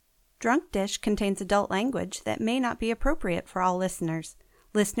Drunk Dish contains adult language that may not be appropriate for all listeners.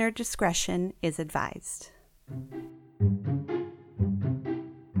 Listener discretion is advised.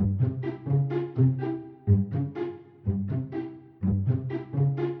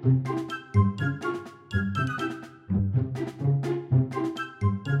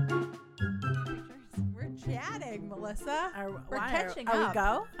 We're chatting, Melissa. We're Why catching are up. we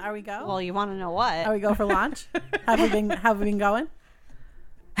go? Are we go? Well, you want to know what? Are we go for launch? Have we been going?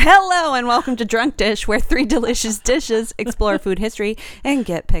 Hello and welcome to Drunk Dish, where three delicious dishes explore food history and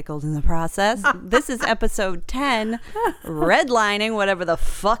get pickled in the process. This is episode 10, redlining, whatever the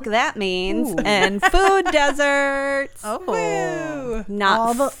fuck that means, and food deserts. Oh,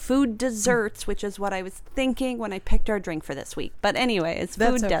 Not food desserts, which is what I was thinking when I picked our drink for this week. But anyways,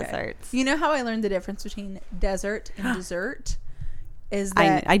 food deserts. You know how I learned the difference between desert and dessert? Is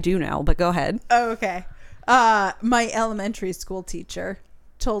that I do know, but go ahead. Oh, okay. My elementary school teacher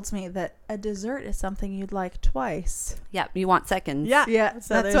told me that a dessert is something you'd like twice. Yeah, you want seconds. Yeah.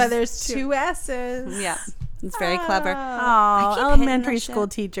 So That's why there's two S's. Yeah, it's very clever. Oh, keep elementary hitting that school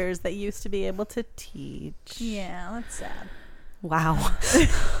shit. teachers that used to be able to teach. Yeah, that's sad. Wow.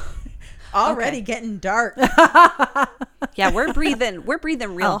 Already getting dark. Yeah, we're breathing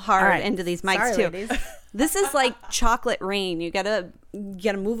real hard all right. into these mics Sorry, too. ladies. This is like chocolate rain. You gotta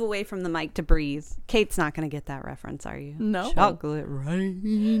move away from the mic to breathe. Kate's not gonna get that reference, are you? No. Chocolate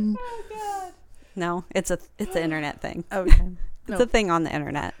rain. Oh, God. No, it's an internet thing. Okay. It's a thing on the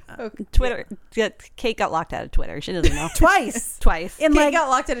internet. Okay. Twitter. Kate got locked out of Twitter. She doesn't know. Twice. Twice. In Kate like got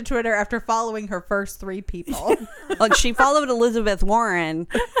locked out of Twitter after following her first 3 people. Like she followed Elizabeth Warren,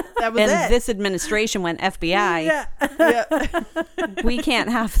 That was and it. this administration went FBI. yeah. We can't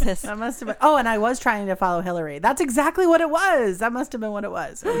have this. That must have been. Oh, and I was trying to follow Hillary. That's exactly what it was. That must have been what it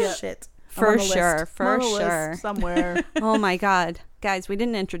was. Oh Yeah. shit. For I'm on the list. sure, I'm for on the list sure. somewhere. Oh my God, guys, we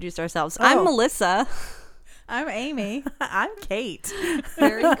didn't introduce ourselves. Oh. I'm Melissa. I'm Amy. I'm Kate.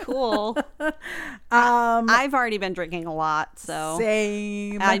 Very cool. I've already been drinking a lot, so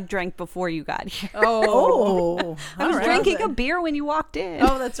Same. I drank before you got here. Oh. I was all right. drinking a beer when you walked in.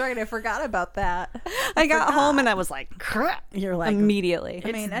 Oh, that's right. I forgot about that. I got home and I was like, crap, You're like immediately. It's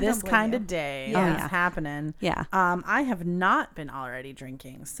I mean, I this don't blame kind you. of day. Yeah. Yeah, Oh, yeah. it's happening. Yeah. I have not been already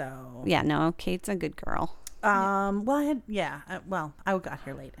drinking, so Yeah, no, Kate's a good girl. well, I got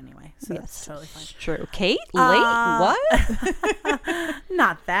here late anyway, so that's totally fine. It's true. Kate? Late? What?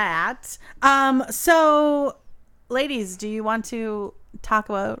 Not that. So, ladies, do you want to talk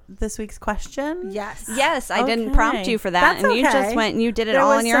about this week's question? Yes. Yes, I didn't Okay. prompt you for that. That's and you just okay. went and you did it There all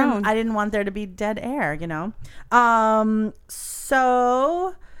was on your some- own. I didn't want there to be dead air, you know.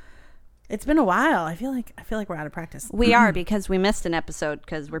 So it's been a while. I feel like we're out of practice. We are, because we missed an episode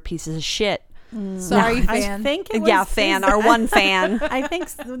because we're pieces of shit. Sorry, I fan. think it was Yeah, fan, our one fan. I think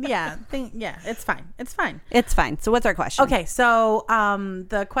yeah, it's fine. It's fine. It's fine. So what's our question? Okay, so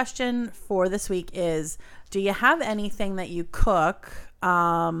the question for this week is, do you have anything that you cook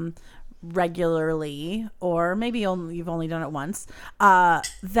regularly, or maybe you've only done it once,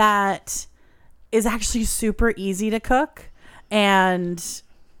 that is actually super easy to cook, and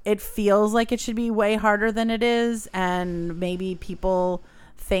it feels like it should be way harder than it is, and maybe people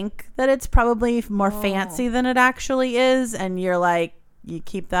think that it's probably more fancy than it actually is, and you're like, you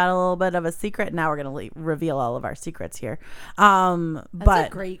keep that a little bit of a secret. Now we're going to reveal all of our secrets here. That's But a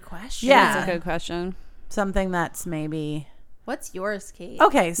great question. Yeah. That's a good question. something that's maybe What's yours, Kate?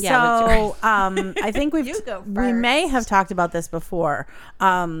 okay. Yeah, what's So I think You go we may first. have talked about this before.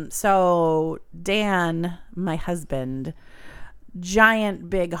 So Dan, my husband, giant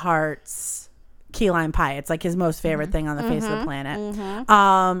big hearts key lime pie. It's like his most favorite thing on the face of the planet.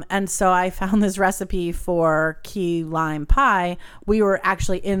 And so I found this recipe for key lime pie. We were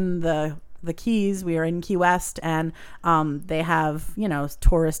actually in the Keys. We were in Key West, and they have,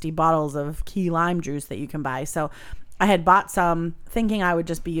 touristy bottles of key lime juice that you can buy. So I had bought some thinking I would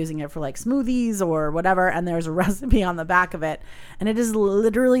just be using it for like smoothies or whatever, and there's a recipe on the back of it, and it is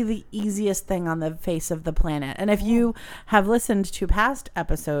literally the easiest thing on the face of the planet. And if you have listened to past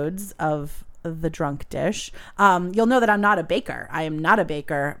episodes of The Drunk Dish, you'll know that I'm not a baker. I am not a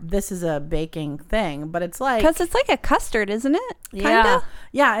baker. This is a baking thing, but it's like, Because it's like a custard, isn't it?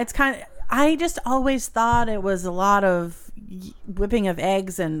 yeah, it's kind of, I just always thought it was a lot of whipping of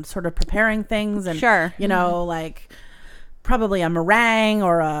eggs and sort of preparing things, and Sure. like probably a meringue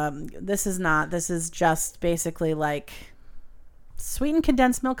or this is just basically like sweetened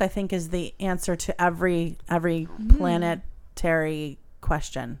condensed milk. I think is the answer to every planetary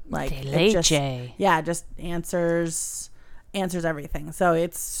question. Like it just, just answers everything. So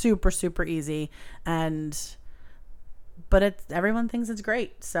it's super, super easy. And but everyone thinks it's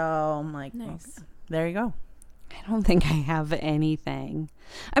great. So I'm like, Nice. well, there you go. I don't think I have anything.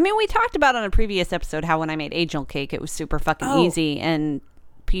 I mean, we talked about on a previous episode how when I made angel cake, it was super fucking easy, and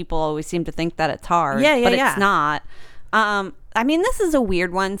people always seem to think that it's hard. Yeah, but yeah. it's not. I mean, this is a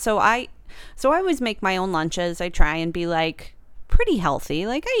weird one. So I always make my own lunches. I try and be like pretty healthy.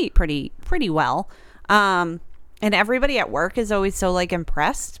 Like I eat pretty well. And everybody at work is always so like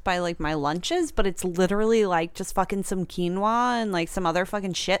impressed by like my lunches, but it's literally like just fucking some quinoa and like some other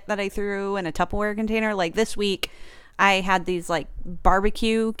fucking shit that I threw in a Tupperware container. Like this week I had these like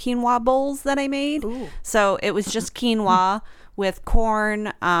barbecue quinoa bowls that I made. Ooh. So it was just quinoa with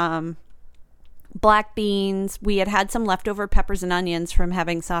corn, black beans. We had some leftover peppers and onions from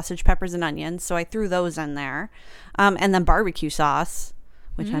having sausage, peppers and onions. So I threw those in there. And then barbecue sauce,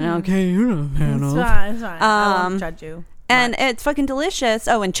 which I know, okay, you're not a fan It's of. fine. It's fine. I won't judge you. And it's fucking delicious.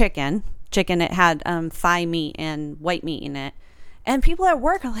 Oh, and chicken. It had thigh meat and white meat in it. And people at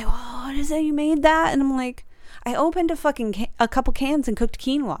work are like, "Oh, what is it? You made that?" And I'm like, I opened a couple cans and cooked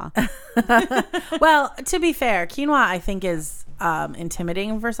quinoa. Well, to be fair, quinoa I think is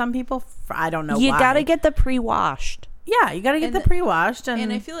intimidating for some people. I don't know You why. gotta get the pre-washed. Yeah, you gotta get And the the- pre-washed.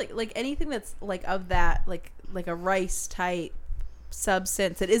 And I feel like anything that's like of that, like a rice type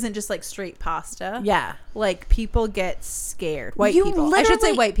substance, it isn't just like straight pasta. yeah. Like people get scared. White You people. I should say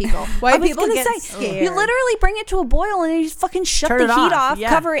literally- white people. I White was people gonna get say, scared. you literally bring it to a boil and you just fucking shut Turn the it heat off, off, yeah.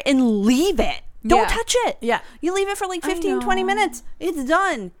 cover it, and leave it. Don't Yeah. touch it. Yeah. You leave it for like 15, 20 minutes. It's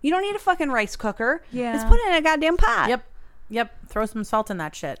done. You don't need a fucking rice cooker. Yeah. Just put it in a goddamn pot. Yep. Throw some salt in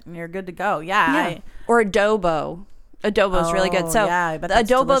that shit and you're good to go. Yeah. Or adobo. Adobo's really good. Oh, So yeah, I bet the that's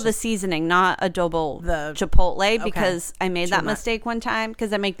adobo, the delicious. seasoning, not adobo The- chipotle, because I made Too that much. mistake one time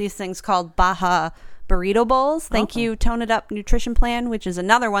because I make these things called Baja burrito bowls. Thank Oh. you, Tone It Up Nutrition Plan, which is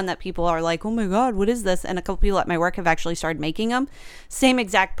another one that people are like, oh my God, what is this? And a couple people at my work have actually started making them. Same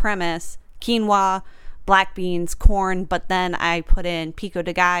exact premise, quinoa, black beans, corn, but then I put in pico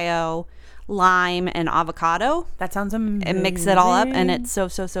de gallo, lime, and avocado. That sounds amazing. And mix it all up, and it's so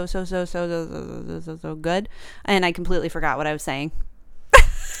good. And I completely forgot what I was saying.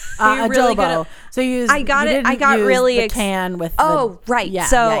 You're really good adobo. at- So you use, I got you it. I didn't got use really the can with Oh, right. Yeah,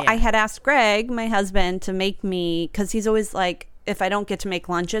 So yeah, yeah. I had asked Greg, my husband, to make me, because he's always like, if I don't get to make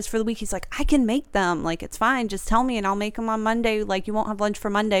lunches for the week, he's like, I can make them. Like, it's fine. Just tell me and I'll make them on Monday. Like, you won't have lunch for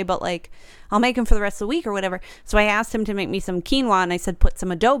Monday, but like, I'll make them for the rest of the week or whatever. So I asked him to make me some quinoa, and I said, put some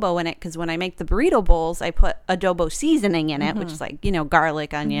adobo in it, because when I make the burrito bowls, I put adobo seasoning in it, which is like,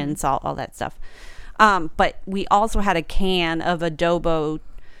 garlic, onion, salt, all that stuff. But we also had a can of adobo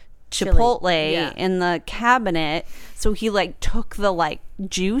chipotle Yeah. in the cabinet, so he like took the like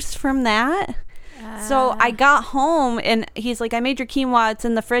juice from that. So I got home and he's like, I made your quinoa, it's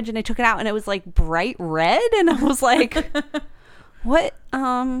in the fridge, and I took it out and it was like bright red, and I was like, what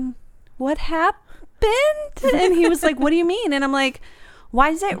happened? And he was like, what do you mean? And I'm like, why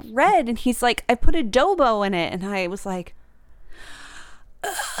is it red? And he's like, I put adobo in it. And I was like,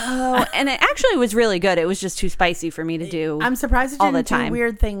 oh, and it actually was really good. It was just too spicy for me to do. I'm surprised it all the didn't do time.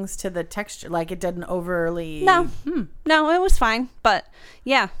 weird things to the texture. Like it didn't overly No, it was fine. But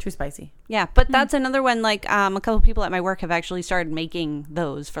yeah, too spicy. yeah. But that's another one. Like a couple people at my work have actually started making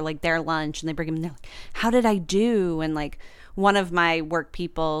those for like their lunch, and they bring them. And they're like, "How did I do?" And like one of my work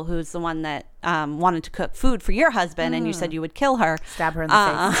people, who's the one that wanted to cook food for your husband, and you said you would kill her, Stab her in the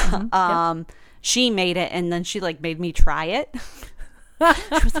face. Mhm. she made it, and then she like made me try it.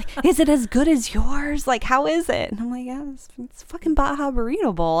 She was like, is it as good as yours? Like, how is it? And I'm like, yeah, it's fucking Baja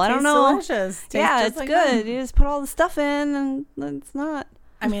burrito bowl. I don't Tastes know. delicious. Tastes Yeah, just it's like good. them. You just put all the stuff in, and it's not.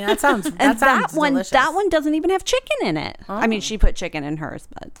 I mean, that sounds And sounds delicious. that one doesn't even have chicken in it. I mean, Oh. she put chicken in hers,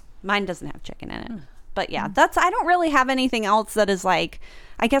 but mine doesn't have chicken in it. Hmm. But yeah, I don't really have anything else that is like,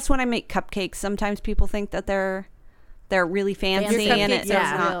 I guess when I make cupcakes, sometimes people think that they're really fancy, Your and cupcakes it's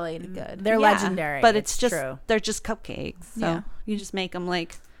yeah. are not. really good. They're Yeah, legendary. but it's just true. they're just cupcakes. So Yeah. you just make them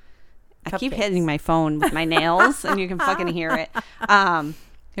like. I keep Cupcakes. hitting my phone with my nails, and you can fucking hear it.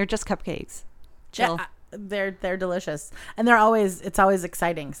 They're just cupcakes. Chill. Yeah, they're delicious, and it's always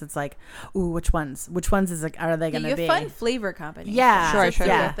exciting because it's like, ooh, which ones are they Yeah, going you to have be? fun flavor combinations. Yeah, Sure, That's sure.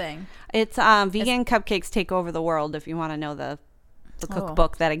 the Yeah. real thing. It's vegan cupcakes take over the world. If you want to know the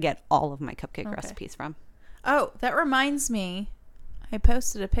cookbook that I get all of my cupcake recipes from. Oh, that reminds me. I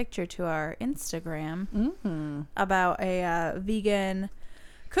posted a picture to our Instagram Mm-hmm. about a vegan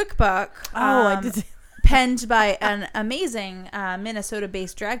cookbook. Oh, I did. Penned by an amazing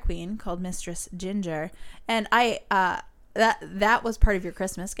Minnesota-based drag queen called Mistress Ginger, and I that was part of your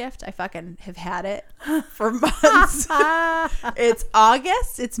Christmas gift. I fucking have had it for months. It's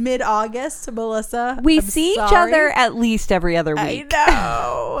August. It's mid-August, Melissa. We I'm see each sorry. other at least every other I week.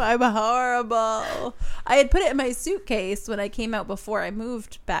 know. I'm horrible. I had put it in my suitcase when I came out before I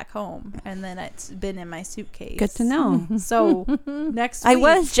moved back home, and then it's been in my suitcase. Good to know. So next I week,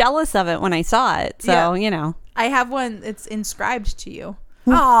 was jealous of it when I saw it. So, Yeah. I have one. It's inscribed to you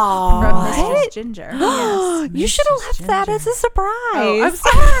Oh, from Mrs. Ginger. Yes. You should have left that as a surprise. Oh, I'm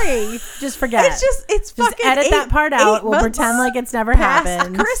sorry. just forget. It's fucking edit that part out. We'll months pretend like it's never past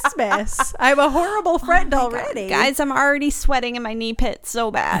happened. Christmas. I'm a horrible friend already. Guys, I'm already sweating in my knee pit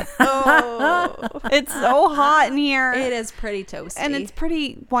so bad. Oh, It's so hot in here. it is pretty toasty. And it's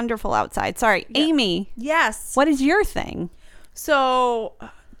pretty wonderful outside. Sorry. Amy, yes. what is your thing? So,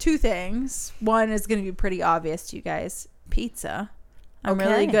 two things. One is going to be pretty obvious to you guys. Pizza. I'm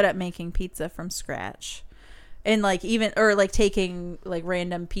really Okay. good at making pizza from scratch. And like taking like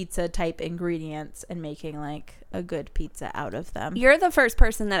random pizza type ingredients and making like a good pizza out of them. You're the first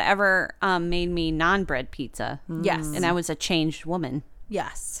person that ever made me non-bread pizza. Yes. And I was a changed woman.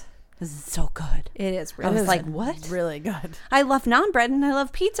 Yes. This is so good. It is I really was good. like, what? Really good. I love non-bread and I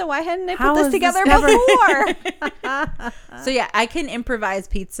love pizza. Why hadn't I How put this has this together never- before? So yeah, I can improvise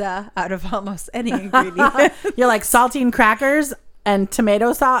pizza out of almost any ingredient. You're like saltine crackers and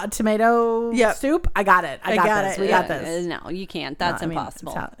tomato Yep. soup. I got it. I got this. it. We Yeah. got this. No, you can't. That's No, I mean,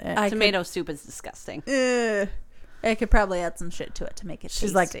 impossible. it's I Tomato soup is disgusting. I could probably add some shit to it to make it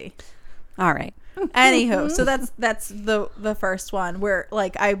She's tasty. like- All right. Anywho, so that's the first one where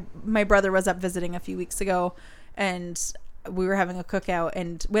like my brother was up visiting a few weeks ago, and we were having a cookout.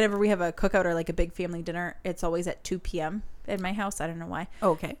 And whenever we have a cookout or like a big family dinner, it's always at 2 p.m. in my house. I don't know why.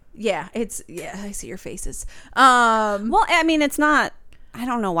 Okay. Yeah, I see your faces. Well, I mean, it's not. I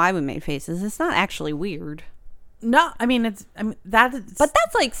don't know why we made faces. It's not actually weird. No, I mean that is, But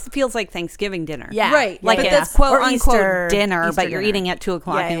that's like feels like Thanksgiving dinner. yeah, Right. Like But it's that's- quote or unquote Easter- dinner, Easter but you're dinner. eating at 2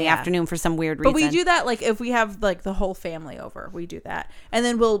 o'clock Yeah, in the yeah. afternoon for some weird But reason. we do that like if we have like the whole family over, we do that, and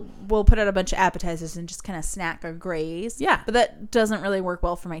then we'll put out a bunch of appetizers and just kind of snack or graze. Yeah. but that doesn't really work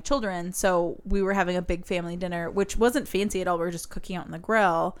well for my children. So we were having a big family dinner, which wasn't fancy at all. We were just cooking out on the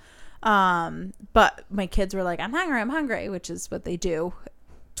grill. But my kids were like, "I'm hungry," which is what they do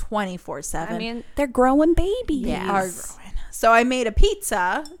 24/7. I mean, they're growing babies. Are growing. So I made a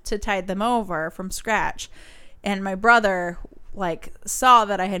pizza to tide them over from scratch, and my brother like saw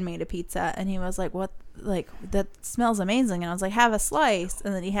that I had made a pizza, and he was like, "What? Like that smells amazing!" And I was like, "Have a slice,"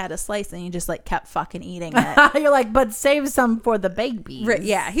 and then he had a slice, and he just like kept fucking eating it. You're like, but save some for the babies. Right,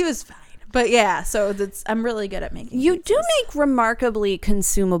 yeah, he was fine, but yeah. So I'm really good at making. You do pizzas. make remarkably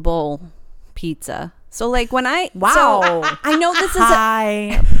consumable pizza. So like when I Wow. so I know this is a,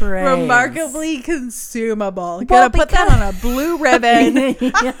 High praise. remarkably consumable. Gotta put that on a blue ribbon.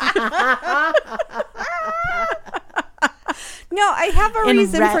 no, I have a In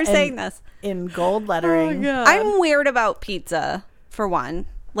reason red- for in- saying this. in gold lettering. I'm weird about pizza for one.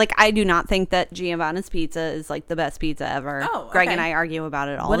 Like I do not think that Giovanna's pizza is like the best pizza ever. Oh, Greg okay. and I argue about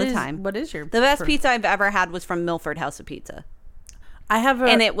it all What the is- time. What is your The best pizza I've ever had was from Milford House of Pizza, I have a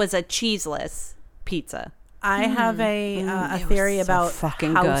and it was a cheeseless pizza. I have a it theory was so about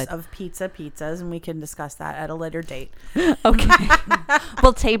fucking House good. of Pizzas, and we can discuss that at a later date. Okay.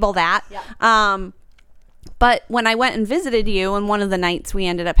 We'll table that. But when I went and visited you, and one of the nights we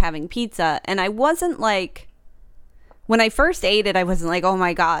ended up having pizza, and I wasn't like, when I first ate it, I wasn't like, oh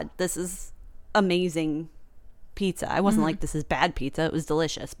my God, this is amazing pizza. I wasn't like, this is bad pizza. It was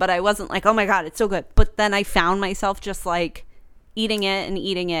delicious. But I wasn't like, oh my God, it's so good. But then I found myself just like eating it and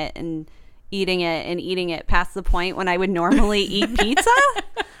eating it and eating it and eating it past the point when I would normally eat pizza.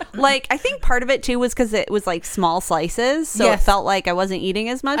 Like, I think part of it too was because it was like small slices. So Yes. it felt like I wasn't eating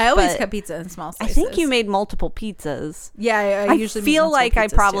as much. I always but cut pizza in small I slices. think you made multiple pizzas. Yeah, I usually feel make like I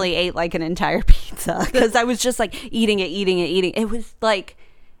multiple pizzas, probably too. ate like an entire pizza because I was just like eating it. It was like,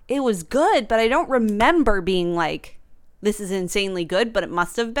 it was good, but I don't remember being like, this is insanely good, but it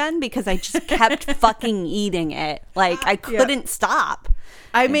must have been because I just kept fucking eating it. Like I couldn't stop.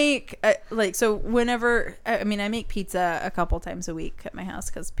 I make so whenever I make pizza a couple times a week at my house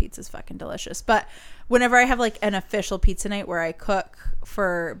because pizza's fucking delicious. But whenever I have like an official pizza night where I cook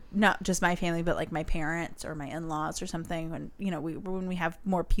for not just my family but like my parents or my in-laws or something, when we have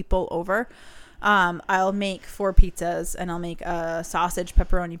more people over, I'll make 4 pizzas, and I'll make a sausage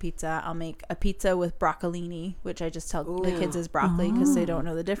pepperoni pizza. I'll make a pizza with broccolini, which I just tell the kids is broccoli because they don't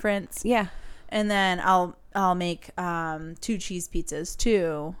know the difference. Yeah. And then I'll make 2 cheese pizzas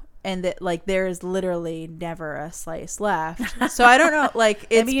too, and that like there is literally never a slice left. So I don't know, like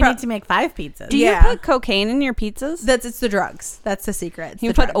it's Maybe you need to make 5 pizzas. Do Yeah. you put cocaine in your pizzas? it's the drugs. That's the secret. It's You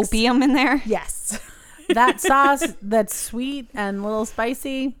the put drugs. opium in there? Yes. That sauce that's sweet and a little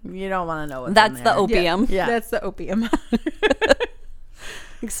spicy, you don't want to know what's That's in the there. opium. Yeah. That's the opium.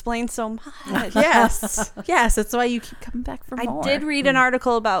 Explains so much. Yes. Yes. That's why you keep coming back for more. I did read an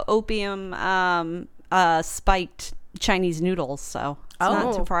article about opium spiked Chinese noodles, so it's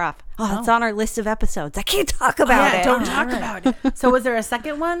not too far off. Oh, it's on our list of episodes. I can't talk about it. Don't talk about it. So was there a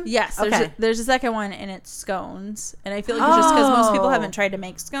second one? Yes, Okay. there's a second one, and it's scones. And I feel like it's just because most people haven't tried to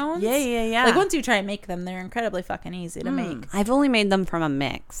make scones. Yeah. Like once you try and make them, they're incredibly fucking easy to make. I've only made them from a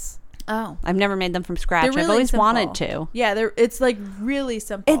mix. Oh, I've never made them from scratch. they're really I've always simple. wanted to. Yeah, it's like really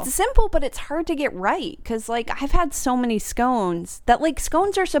simple. It's simple, but it's hard to get right because, like, I've had so many scones that, like,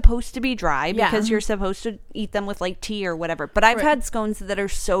 scones are supposed to be dry Yeah. because you're supposed to eat them with, like, tea or whatever. But I've Right. had scones that are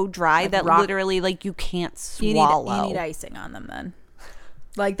so dry that rock- literally, like, you can't you swallow. need icing on them then.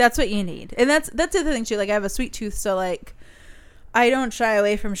 Like that's what you need, and that's the other thing too. Like I have a sweet tooth, so like I don't shy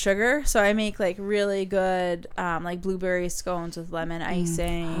away from sugar, so I make like really good like blueberry scones with lemon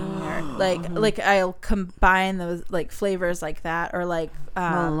icing, or like I'll combine those like flavors like that, or like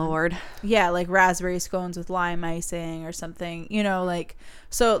Oh, Lord. yeah, like raspberry scones with lime icing or something, you know, like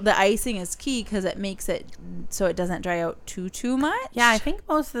so the icing is key because it makes it so it doesn't dry out too much. Yeah, I think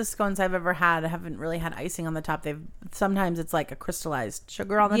most of the scones I've ever had haven't really had icing on the top. Sometimes it's like a crystallized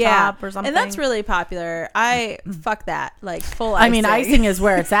sugar on the top or something. and that's really popular. I fuck that, like full I mean, icing is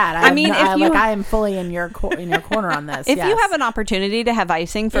where it's at. I mean, if you- I am fully in your corner on this. If yes. you have an opportunity to have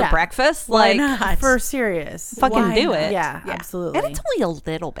icing for Yeah. breakfast, Why like, not? for serious, fucking Why do not? it. yeah, Yeah. absolutely. And it's only a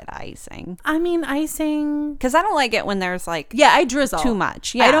little bit of icing I mean, icing. because I don't like it when there's, like, Yeah, I drizzle too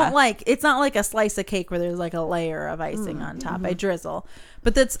much. Yeah. I don't like, it's not like a slice of cake where there's like a layer of icing on top. I drizzle.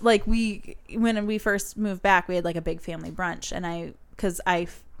 But that's like when we first moved back, we had like a big family brunch, and because I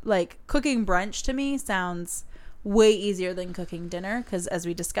like cooking brunch to me sounds way easier than cooking dinner because as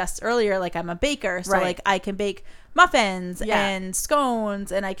we discussed earlier, like I'm a baker, so Right. like I can bake muffins Yeah. and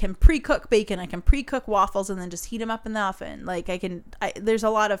scones, and I can pre-cook bacon, I can pre-cook waffles, and then just heat them up in the oven. Like there's a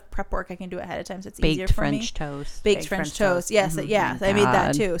lot of prep work I can do ahead of time, so it's easier baked for me. French toast. Baked French toast. Yes, yes, I made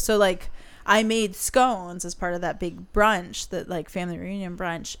that too. So like I made scones as part of that big brunch, that like family reunion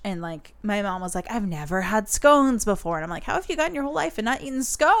brunch, and like my mom was like, I've never had scones before, and I'm like, how have you gotten your whole life and not eaten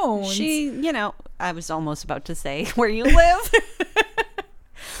scones? I was almost about to say where you live.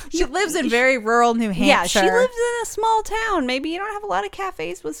 She lives in very rural New Hampshire. Yeah, she lives in a small town. Maybe you don't have a lot of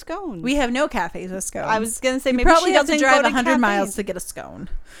cafes with scones. We have no cafes with scones. I was gonna say you maybe probably she have to doesn't drive go to 100 miles cafes. to get a scone,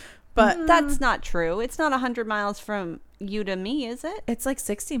 but That's not true. It's not 100 miles from you to me, is it? it's like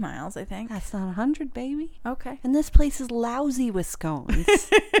 60 miles, I think. That's not 100, baby. Okay. And this place is lousy with scones.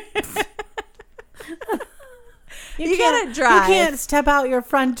 You gotta drive. You can't step out your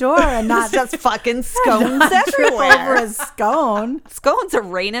front door and not just fucking scones not trip over everywhere. a scone. Scones are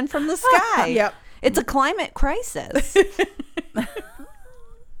raining from the sky. Yep. It's a climate crisis.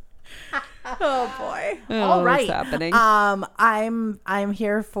 Oh boy. All right. What's happening? I'm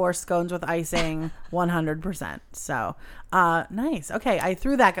here for scones with icing 100%. So, nice. Okay, I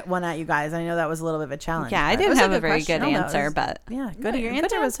threw that one at you guys. I know that was a little bit of a challenge. Yeah, I but- didn't was a have a good very question. good No, that answer, was- but Yeah, No, your good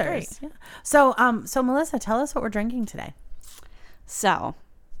answer was answers. great. Yeah. So Melissa, tell us what we're drinking today. so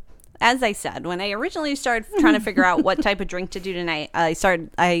as I said, when I originally started trying to figure out what type of drink to do tonight,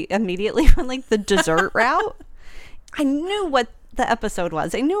 I immediately went like the dessert route. I knew what the episode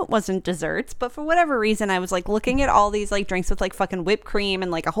was. I knew it wasn't desserts, but for whatever reason, I was like looking at all these like drinks with like fucking whipped cream and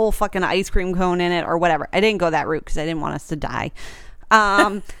like a whole fucking ice cream cone in it or whatever. I didn't go that route because I didn't want us to die.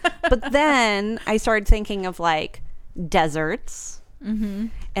 But then I started thinking of like deserts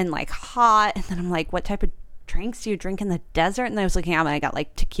and like hot, and then I'm like, what type of drinks do you drink in the desert? And I was looking at them, and I got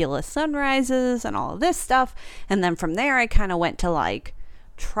like tequila sunrises and all of this stuff, and then from there I kind of went to like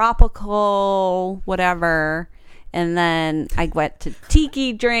tropical whatever, and then I went to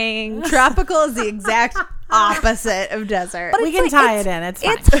tiki drinks. Tropical is the exact opposite of desert. We can tie it in. It's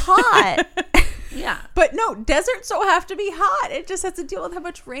fine. It's hot. Yeah. But no, deserts don't have to be hot. It just has to deal with how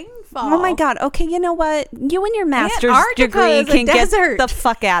much rainfall. Oh my god. Okay, you know what? You and your master's Antarctica degree is a can get desert. the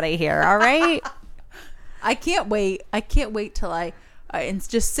fuck out of here, all right? I can't wait. I can't wait till in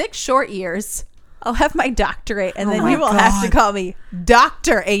just 6 short years, I'll have my doctorate, and then my you will have to God. call me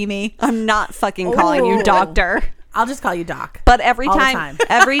Dr. Amy. I'm not fucking calling you Oh. doctor. I'll just call you Doc. But every All the time, time.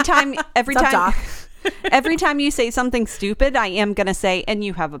 every time, every What's up, time, Doc? every time you say something stupid, I am gonna say, and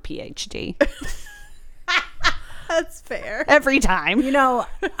you have a PhD. That's fair. Every time. You know,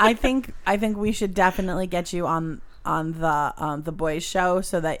 I think we should definitely get you on on the boys show,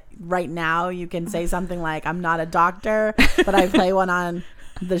 so that right now you can say something like, I'm not a doctor, but I play one on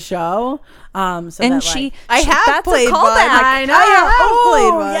the show. So And that, she, like, I have that's played a one. callback. I know. I have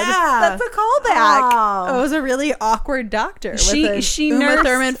played Oh, one. yeah. That's a callback. I was a really awkward doctor. She- with a she Uma nursed-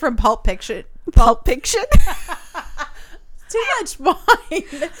 Thurman from Pulp Fiction. Pulp Fiction. Too much wine.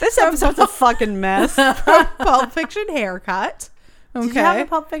 This episode's a fucking mess. Pulp Fiction haircut. Okay. Did you have a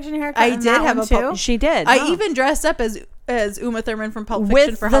Pulp Fiction haircut? I in did that have one a Pulp- too. She did. I even dressed up as Uma Thurman from Pulp With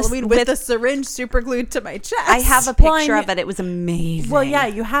Fiction for the- Halloween with with- the syringe super glued to my chest. I have a Well, picture and- of it. It was amazing. Well, yeah,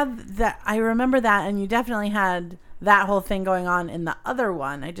 you had that. I remember that, and you definitely had that whole thing going on in the other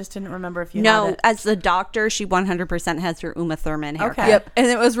one. I just didn't remember if you had No, it. as the doctor, she 100% has her Uma Thurman haircut. Okay. Yep, and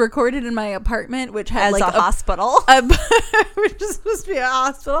it was recorded in my apartment, which had As like a hospital. which is supposed to be a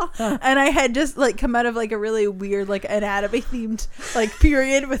hospital, and I had just like come out of like a really weird like anatomy themed like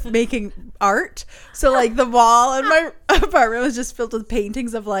period with making art. So like the wall in my apartment was just filled with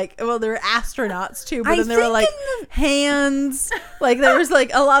paintings of like, well, there were astronauts too, but I then there were think like in hands. Like there was like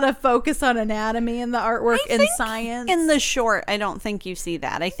a lot of focus on anatomy in the artwork I and think science. In the short, I don't think you see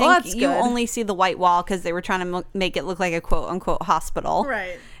that. I think Well, that's you good. only see the white wall because they were trying to make it look like a quote unquote hospital.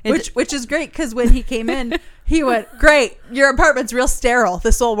 Right. which is great because when he came in, he went, "Great, your apartment's real sterile.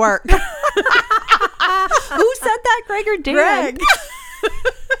 This will work." Who said that, Greg or Dan? Greg.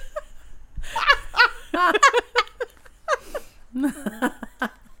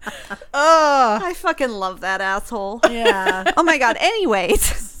 Oh, I fucking love that asshole. Yeah. Oh my god.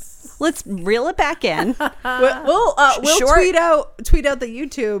 Anyways, let's reel it back in. we'll Short- tweet out the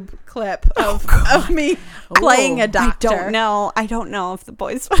YouTube clip of me playing a doctor. I don't know if the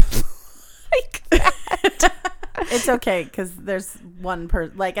boys would like that. It's okay because there's one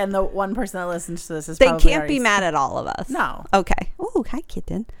person, like, and the one person that listens to this is They probably can't already be mad at all of us. No. Okay. Oh, hi,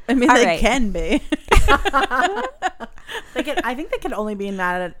 kitten. I mean, All they right. can be. I think they can only be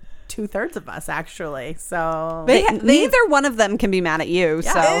mad at 2/3 of us, actually. So Neither one of them can be mad at you,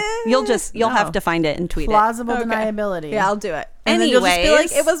 so you'll No. have to find it and tweet plausible Okay. deniability. Yeah, I'll do it. And then you'll just be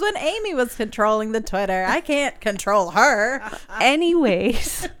Anyways. like, "It was when Amy was controlling the Twitter. I can't control her." it.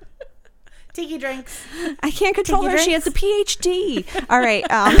 Anyways, Tiki drinks. I can't control Tiki her. She has a PhD. All right.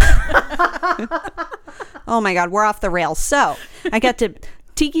 Oh my God, we're off the rails. So I got to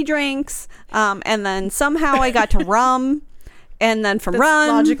tiki drinks, and then somehow I got to rum, and then from rum,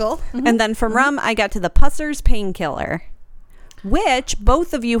 logical. and then from rum I got to the Pusser's painkiller, which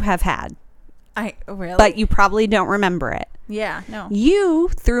both of you have had, I really, but you probably don't remember it. yeah, no, You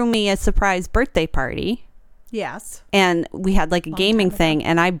threw me a surprise birthday party, yes, and we had like a gaming thing,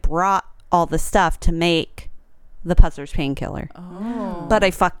 and I brought all the stuff to make the Pusser's painkiller. oh, But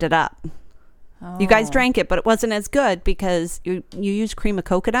I fucked it up. You guys Oh. drank it, but it wasn't as good because you used cream of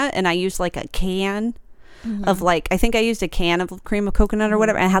coconut, and I used like a can of like, I think I used a can of cream of coconut or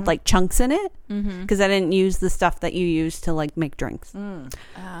whatever, and it had like chunks in it because I didn't use the stuff that you use to like make drinks.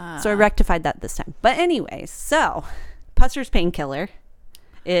 So I rectified that this time. But anyways, so Pusser's painkiller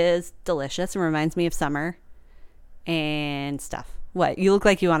is delicious and reminds me of summer and stuff. What? You look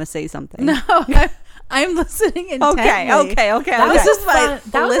like you want to say something. No, I'm listening intently. Okay. That This was is a my fun,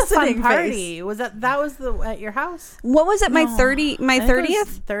 that was a fun listening party. Was that was the at your house? What was it? My No. 30, my I think it was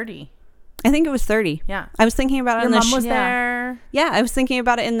 30th? 30. I think it was 30. Yeah. I was thinking about it Your in the mom was yeah. there. Yeah, I was thinking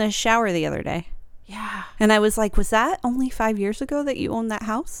about it in the shower the other day. Yeah, And I was like, was that only 5 years ago that you owned that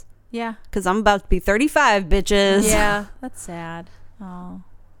house? yeah, Because I'm about to be 35, bitches. yeah. That's sad. Oh,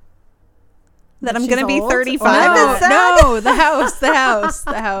 That I'm She's going to be old? 35 no, is sad. no, the house.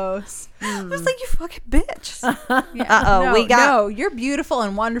 I was like, you fucking bitch. Yeah. Uh-oh, no, we got- no. You're beautiful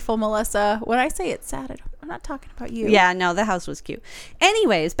and wonderful, Melissa. When I say it's sad, I'm not talking about you. Yeah, no, the house was cute.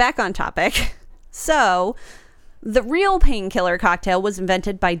 Anyways, back on topic. So, the real painkiller cocktail was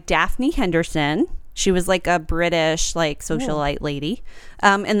invented by Daphne Henderson. She was like a British like socialite lady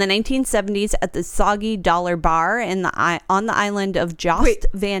in the 1970s at the Soggy Dollar Bar on the island of Jost Wait.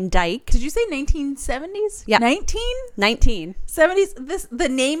 Van Dyke. Did you say 1970s? Yeah. 1970s. 19. This the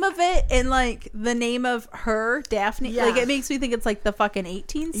name of it and like the name of her, Daphne. Yeah. Like it makes me think it's like the fucking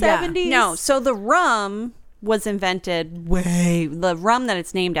 1870s. No, so the rum was invented the rum that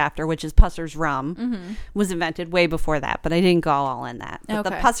it's named after, which is Pusser's rum, was invented way before that, but I didn't go all in that. But the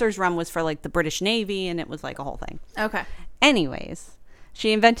Okay. Pusser's rum was for like the British Navy, and it was like a whole thing. Okay. Anyways,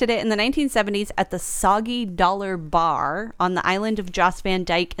 she invented it in the 1970s at the Soggy Dollar Bar on the island of Jost Van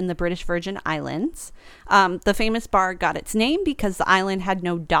Dyke in the British Virgin Islands. The famous bar got its name because the island had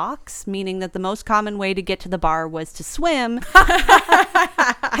no docks, meaning that the most common way to get to the bar was to swim,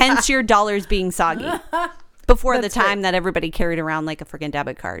 hence your dollars being soggy. before the That's time right. that everybody carried around like a freaking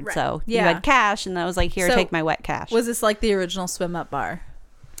debit card. Right. So you Yeah. had cash, and that was like, here, So, take my wet cash. Was this like the original swim up bar?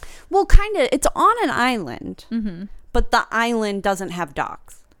 Well, kind of. It's on an island, but the island doesn't have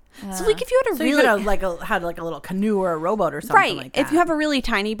docks. So, like, if you had a So really you could have had like a little canoe or a rowboat or something right, like that. if you have a really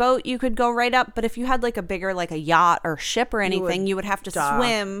tiny boat, you could go right up. But if you had like a bigger, like a yacht or ship or anything, you would have to dock.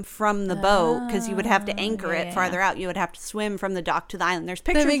 swim from the boat because you would have to anchor it yeah. farther out. You would have to swim from the dock to the island. There's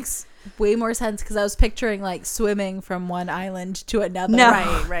pictures. That makes way more sense because I was picturing like swimming from one island to another. No.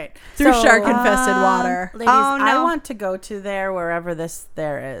 right. Through So, shark infested water. Ladies, Oh, no. I want to go to there wherever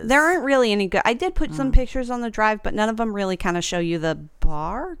there is. There aren't really any good. I did put some pictures on the drive, but none of them really kind of show you the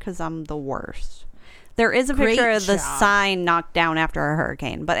bar because I'm the worst. There is a Great picture of the job. sign knocked down after a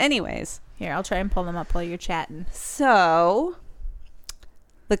hurricane. But anyways, Here, I'll try and pull them up while you're chatting. so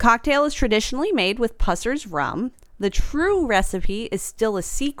the cocktail is traditionally made with Pusser's rum. The true recipe is still a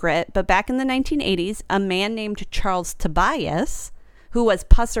secret, but back in the 1980s, a man named Charles Tobias, who was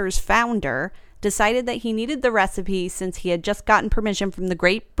Pusser's founder, decided that he needed the recipe since he had just gotten permission from the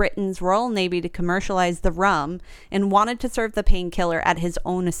Great Britain's Royal Navy to commercialize the rum and wanted to serve the painkiller at his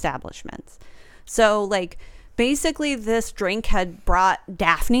own establishments. So, like, basically this drink had brought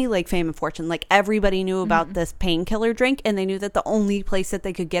Daphne, like, fame and fortune. Like, everybody knew about this painkiller drink, and they knew that the only place that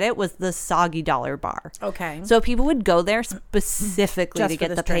they could get it was the Soggy Dollar Bar. Okay. So people would go there specifically Just to for get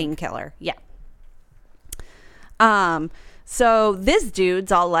this the drink. painkiller. Yeah. So this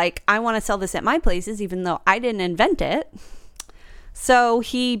dude's all like, I want to sell this at my places, even though I didn't invent it. So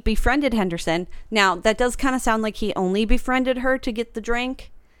he befriended Henderson. Now, that does kind of sound like he only befriended her to get the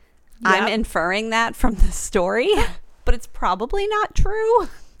drink. I'm Yep. inferring that from the story, but it's probably not true.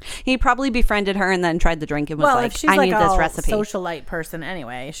 He probably befriended her and then tried the drink and was well, like, if she's I like need a this recipe. socialite person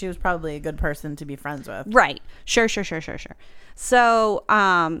anyway, she was probably a good person to be friends with. Right. Sure. So,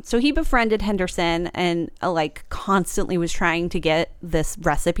 so he befriended Henderson and like constantly was trying to get this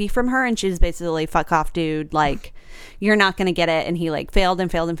recipe from her. And she was basically, fuck off, dude. Like, you're not going to get it. And he like failed.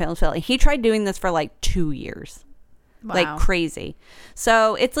 And he tried doing this for like 2 years. Wow. Like crazy.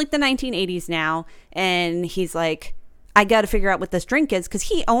 So it's like the 1980s now. And he's like, I got to figure out what this drink is, because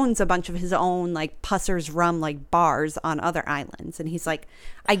he owns a bunch of his own like Pusser's rum like bars on other islands, and he's like,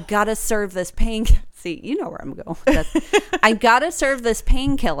 I gotta serve this see, you know where I'm going with this. I gotta serve this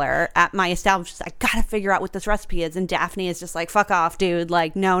painkiller at my establishment. I gotta figure out what this recipe is. And Daphne is just like, fuck off, dude.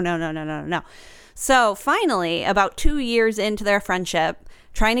 Like, no. So finally, about 2 years into their friendship,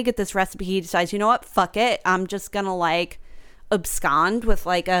 trying to get this recipe, he decides, you know what, fuck it, I'm just gonna like abscond with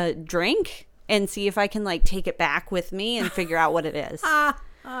like a drink and see if I can like take it back with me and figure out what it is.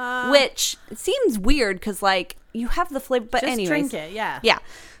 Which seems weird because like you have the flavor, but Just anyways. drink it, yeah. Yeah.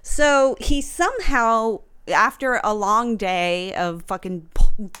 So he somehow, after a long day of fucking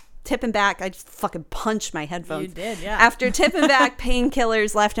tipping back, I just fucking punched my headphones. You did, yeah. After tipping back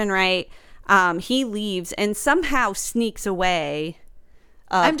painkillers left and right, he leaves and somehow sneaks away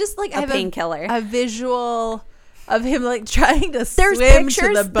I'm just like, I a have painkiller. a visual of him like trying to There's swim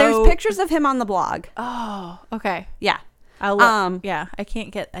pictures. to the boat. There's pictures of him on the blog. Oh, okay. Yeah. I'll look. Yeah, I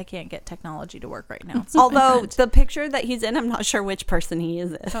can't get technology to work right now. It's not my Although friend. the picture that he's in, I'm not sure which person he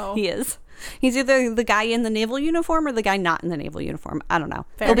is. Oh. He is. He's either the guy in the naval uniform or the guy not in the naval uniform. I don't know.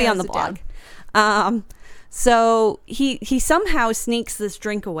 Fair It'll be enough. on the Sit blog. So he somehow sneaks this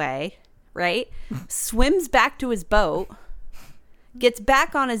drink away, right? Swims back to his boat. Gets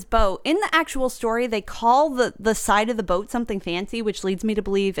back on his boat. In the actual story, they call the side of the boat something fancy, which leads me to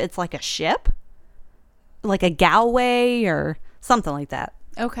believe it's like a ship, like a Galway or something like that.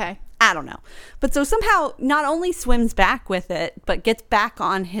 Okay. I don't know. But so somehow not only swims back with it, but gets back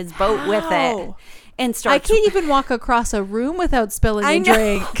on his boat with it How? and I starts. can't even walk across a room without spilling a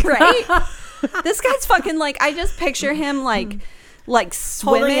drink. right? This guy's fucking like, I just picture him like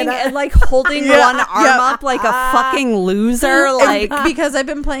swimming it up. and like holding one arm up like a fucking loser. Like, Because I've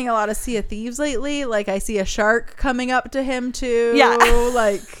been playing a lot of Sea of Thieves lately. Like I see a shark coming up to him too. Yeah.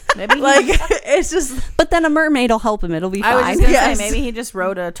 Like Maybe like it's just but then a mermaid will help him. It'll be I was fine. just gonna Yes. say maybe he just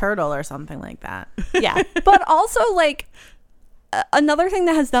rode a turtle or something like that. Yeah. But also like another thing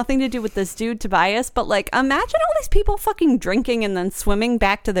that has nothing to do with this dude Tobias, but like imagine all these people fucking drinking and then swimming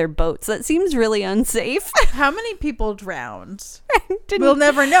back to their boats. That seems really unsafe. how many people drowned? Didn't- We'll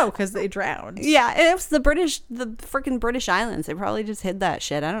never know because they drowned. Yeah, and it was the freaking British Islands. They probably just hid that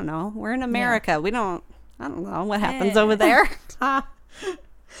shit. I don't know. We're in America. I don't know what happens over there.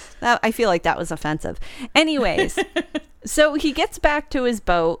 I feel like that was offensive. Anyways, so he gets back to his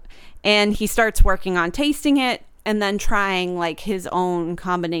boat and he starts working on tasting it and then trying like his own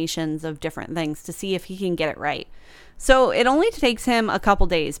combinations of different things to see if he can get it right. So it only takes him a couple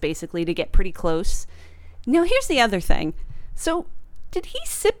days basically to get pretty close. Now, here's the other thing. So, did he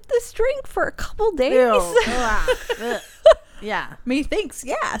sip this drink for a couple days? Yeah. Methinks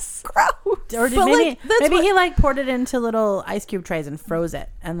yes. Gross. Or did But, maybe, like, that's maybe what- he like poured it into little ice cube trays and froze it,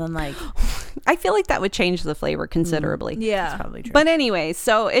 and then like I feel like that would change the flavor considerably. Yeah. probably true. But anyway,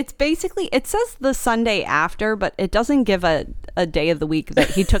 so it's basically, it says the Sunday after, but it doesn't give a day of the week that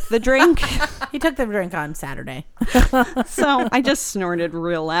he took the drink. He took the drink on Saturday. So I just snorted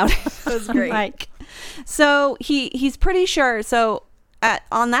real loud. That was great. Like, so he's pretty sure. So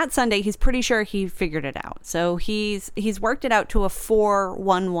on that Sunday, he's pretty sure he figured it out. So he's worked it out to a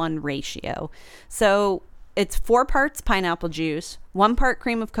 4-1-1 ratio. So it's 4 parts pineapple juice, 1 part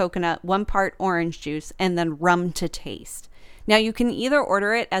cream of coconut, 1 part orange juice, and then rum to taste. Now you can either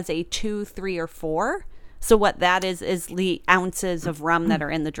order it as a 2, 3, or 4. So what that is the ounces of rum that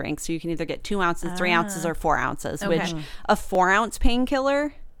are in the drink. So you can either get 2 ounces, 3 ounces, or 4 ounces, which a 4-ounce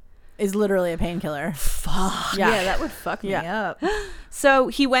painkiller. Is literally a painkiller. Fuck. Yeah, that would fuck me up. So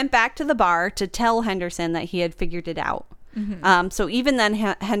he went back to the bar to tell Henderson that he had figured it out. So even then,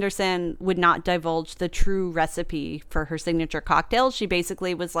 Henderson would not divulge the true recipe for her signature cocktail. She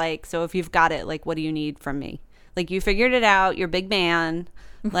basically was like, so if you've got it, like, what do you need from me? Like, you figured it out. You're a big man.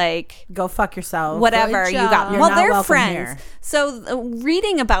 Like, Go fuck yourself. whatever Good you got. job. You're Well, not they're welcome friends. here. So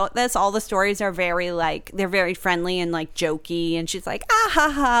reading about this, all the stories are very like, they're very friendly and like jokey. And she's like, ah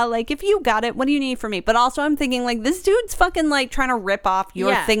ha ha, like, if you got it, what do you need from me? But also I'm thinking like, this dude's fucking like trying to rip off your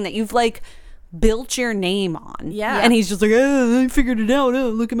Yeah. thing that you've like built your name on. Yeah. And he's just like, oh, I figured it out. Oh,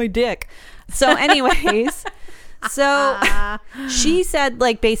 look at my dick. So anyways, so she said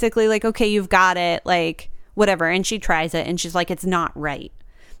like, basically like, okay, you've got it, like whatever. And she tries it and she's like, it's not right.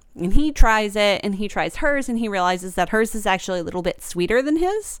 And he tries it and he tries hers and he realizes that hers is actually a little bit sweeter than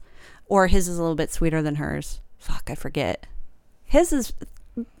his, or his is a little bit sweeter than hers. Fuck, I forget. His is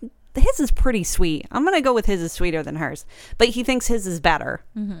pretty sweet. I'm going to go with his is sweeter than hers, but he thinks his is better.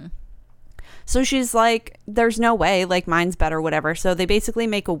 So she's like, there's no way, like mine's better, whatever. So they basically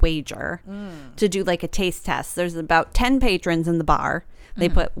make a wager to do like a taste test. There's about 10 patrons in the bar. They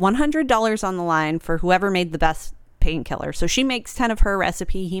put $100 on the line for whoever made the best painkiller. So she makes 10 of her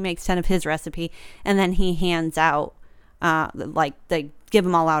recipe, he makes 10 of his recipe, and then he hands out like they give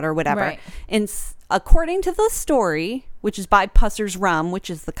them all out or whatever. Right. And according to the story, which is by Pusser's Rum, which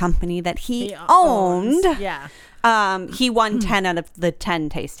is the company that he owned, Yeah. he won 10 out of the 10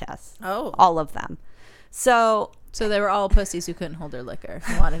 taste tests. Oh. All of them. So So they were all pussies who couldn't hold their liquor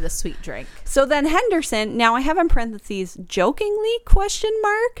and wanted a sweet drink. So then Henderson, now I have in parentheses, jokingly,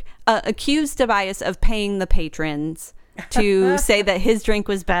 accused Tobias of paying the patrons to say that his drink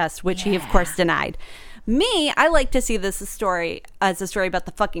was best, which he of course denied. Me, I like to see this story as a story about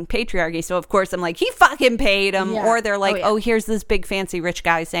the fucking patriarchy. So of course I'm like, he fucking paid him. Yeah. Or they're like, yeah. oh, here's this big fancy rich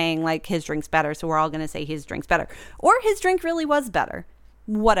guy saying like his drink's better. So we're all going to say his drink's better. Or his drink really was better.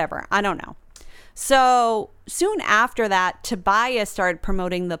 Whatever. I don't know. So soon after that, Tobias started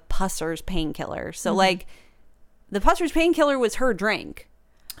promoting the Pusser's Painkiller. So like the Pusser's Painkiller was her drink.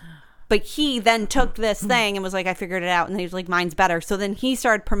 But he then took this thing and was like, I figured it out. And he was like, mine's better. So then he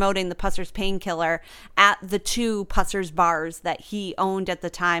started promoting the Pusser's Painkiller at the 2 Pusser's bars that he owned at the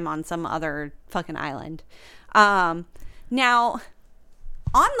time on some other fucking island. Now,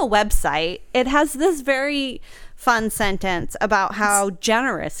 on the website, it has this very fun sentence about how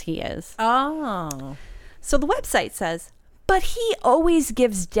generous he is. Oh. So the website says, but he always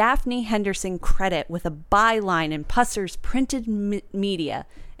gives Daphne Henderson credit with a byline in Pusser's printed media,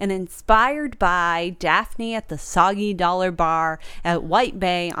 and inspired by Daphne at the Soggy Dollar Bar at White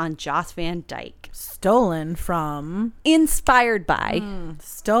Bay on Joss Van Dyke. Stolen from. Inspired by.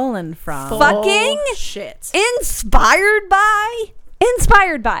 Stolen from. Fucking shit. Inspired by?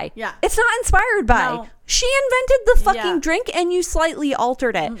 Inspired by. Yeah. It's not inspired by. No. She invented the fucking Yeah. drink and you slightly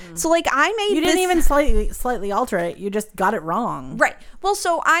altered it. So like I made You this. didn't even slightly alter it. You just got it wrong. Right. Well,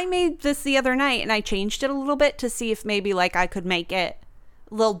 so I made this the other night and I changed it a little bit to see if maybe like I could make it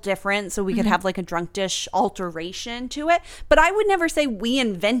a little different so we could have like a drunk dish alteration to it. But I would never say we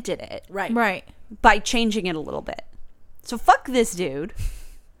invented it Right. Right. by changing it a little bit. So fuck this dude.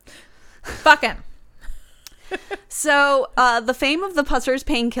 Fuck him. So the fame of the Pusser's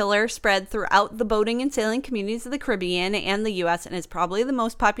Painkiller spread throughout the boating and sailing communities of the Caribbean and the U.S. and is probably the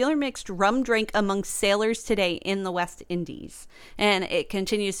most popular mixed rum drink among sailors today in the West Indies. And it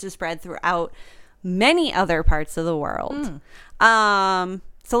continues to spread throughout many other parts of the world.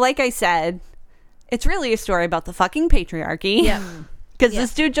 So like I said, it's really a story about the fucking patriarchy. Yeah. Because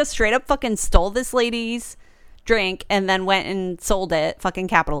this dude just straight up fucking stole this lady's drink and then went and sold it. Fucking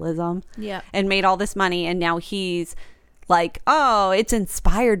capitalism. Yeah. And made all this money. And now he's like, oh, it's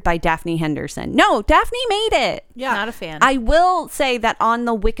inspired by Daphne Henderson. No, Daphne made it. Yeah. Not a fan. I will say that on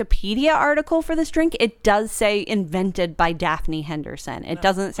the Wikipedia article for this drink, it does say invented by Daphne Henderson. It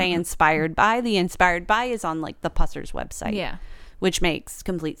doesn't say inspired by. The inspired by is on like the Pussers website. Yeah. Which makes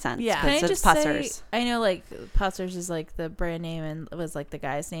complete sense. Yeah. Can I Because just it's say, Pussers. I know like Pussers is like the brand name and it was like the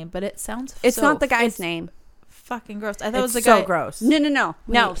guy's name, but it sounds It's so not the guy's it's name. fucking gross. I thought it was It's the so guy. gross. No.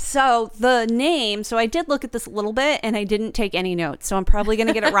 Wait. So the name, so I did look at this a little bit and I didn't take any notes. So I'm probably going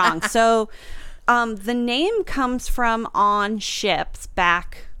to get it wrong. So the name comes from on ships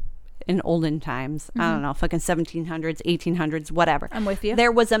back in olden times. I don't know, fucking 1700s, 1800s, whatever. I'm with you.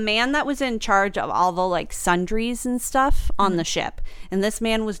 There was a man that was in charge of all the like sundries and stuff on the ship. And this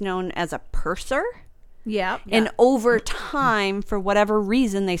man was known as a purser. Yeah. And over time, for whatever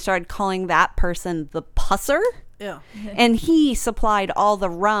reason, they started calling that person the pusser. Yeah. And he supplied all the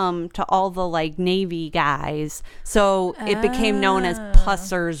rum to all the like Navy guys. So it became known as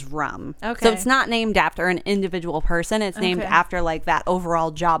Pusser's Rum. Okay. So it's not named after an individual person. It's named Okay. after like that overall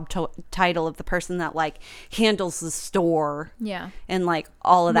job title of the person that like handles the store Yeah. and like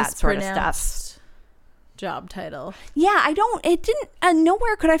all of that sort of stuff. Mispronounced job title. Yeah, it didn't,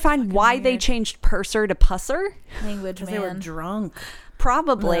 nowhere could I find why they changed purser to pusser. Language Because they were man. drunk.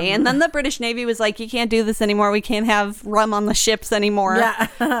 Probably. And then the British Navy was like, you can't do this anymore. We can't have rum on the ships anymore. Yeah.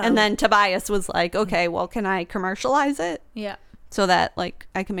 And then Tobias was like, okay, well, can I commercialize it Yeah. so that like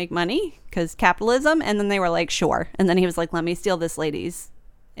I can make money? Because capitalism. And then they were like, sure. And then he was like, let me steal this lady's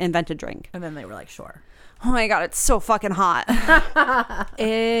invented drink. And then they were like, sure. Oh my God, it's so fucking hot.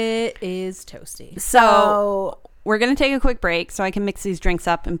 It is toasty. So we're going to take a quick break so I can mix these drinks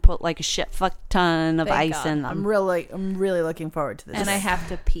up and put like a shit fuck ton of Thank ice God. in them. I'm really looking forward to this. And I have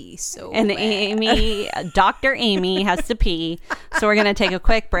to pee so And bad. Amy, Dr. Amy has to pee. So we're going to take a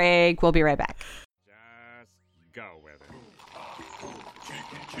quick break. We'll be right back. Just go with it.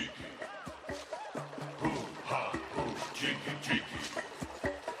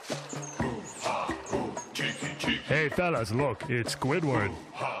 Hey fellas, look, it's Squidward.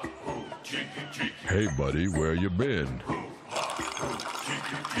 Hey, buddy, where you been?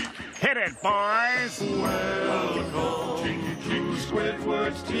 Hit it, boys!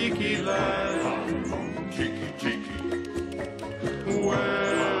 Squidward's Tiki Land.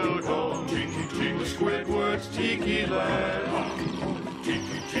 Welcome to Squidward's Tiki Land.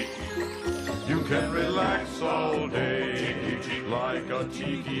 You can relax all day like a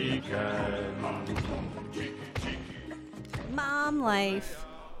tiki can. Mom life.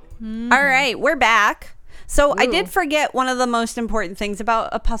 All right, we're back. So I did forget one of the most important things about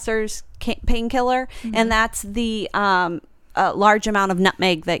a Pusser's painkiller, and that's the large amount of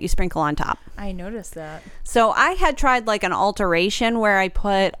nutmeg that you sprinkle on top. I noticed that. So I had tried like an alteration where I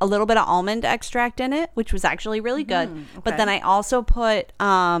put a little bit of almond extract in it, which was actually really good. But then I also put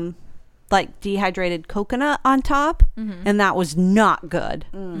like dehydrated coconut on top, and that was not good.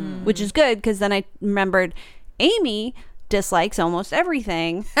 Which is good because then I remembered Amy dislikes almost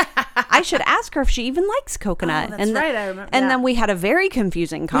everything. I should ask her if she even likes coconut. that's right, I remember- And yeah. then we had a very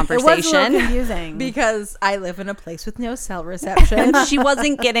confusing it was a conversation. little confusing. Because I live in a place with no cell reception. And she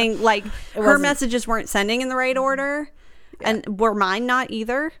wasn't getting like her wasn't- messages weren't sending in the right order, and were mine not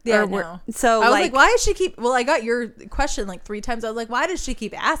either. Yeah, Or were- no. So I was like, like, why does she keep? Well, I got your question like 3 times. I was like, why does she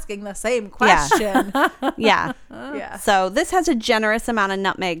keep asking the same question? yeah. Yeah. So this has a generous amount of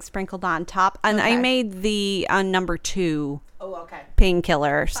nutmeg sprinkled on top, and I Okay. made the number 2 Oh, okay.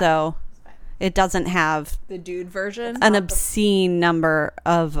 painkiller, so it doesn't have The dude version. an obscene number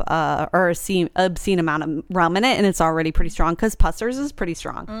of or obscene amount of rum in it, and it's already pretty strong because Pusser's is pretty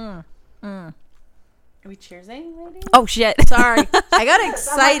strong. Are we cheersing, lady? Oh shit! Sorry, I got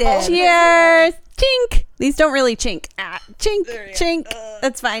excited. Cheers! Chink. These don't really chink. Chink, chink.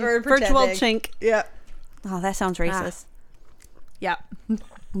 That's fine. We're Virtual pretending. chink. Yeah. Oh, that sounds racist. Yeah.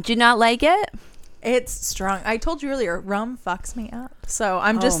 Did you not like it? It's strong. I told you earlier, rum fucks me up. So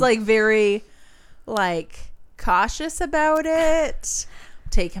I'm just Oh. like very like cautious about it.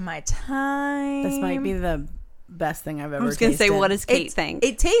 Taking my time. This might be the best thing I've ever I was gonna say, tasted. what does Kate think?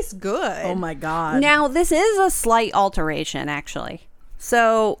 It tastes good. Oh my god. Now this is a slight alteration, actually.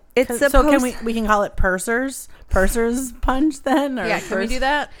 So it's supposed. So can we can call it Purser's punch then? Or Yeah, can we do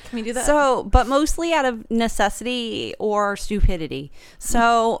that? Can we do that? So, but mostly out of necessity or stupidity.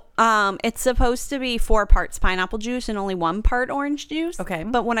 So, it's supposed to be 4 parts pineapple juice and only 1 part orange juice. Okay.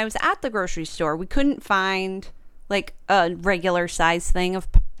 But when I was at the grocery store, we couldn't find like a regular size thing of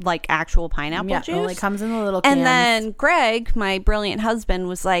like actual pineapple Yeah, juice. it only comes in the little cans. And then Greg, my brilliant husband,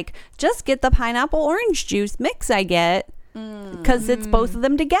 was like, just get the pineapple orange juice mix I get because it's both of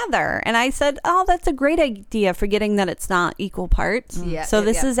them together. And I said, oh, that's a great idea, forgetting that it's not equal parts. Yeah, So yeah,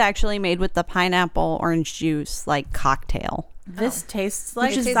 this yeah. is actually made with the pineapple orange juice like cocktail. This tastes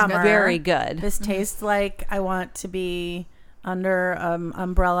like Which is summer. Very good. This tastes like I want to be under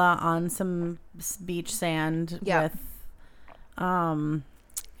umbrella on some beach sand Yeah. with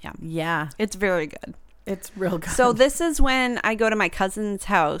Yeah. yeah, It's very good. it's real good. So this is when I go to my cousin's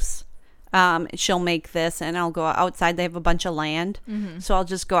house. She'll make this, and I'll go outside. They have a bunch of land, so I'll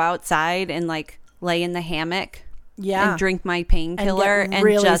just go outside and like lay in the hammock yeah, and drink my and painkiller get and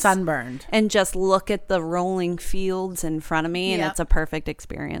really just sunburned. and just look at the rolling fields in front of me, and Yeah. it's a perfect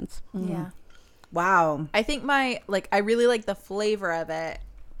experience. Yeah. Wow. I think I really like the flavor of it.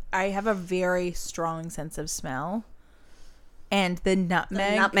 I have a very strong sense of smell. And the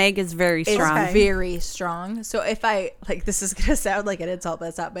nutmeg, Nutmeg is very is strong. very strong. So if I, like, this is going to sound like an insult, but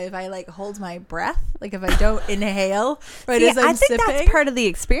it's not. But if I, like, hold my breath, like, if I don't inhale right See, as I'm I think sipping. that's part of the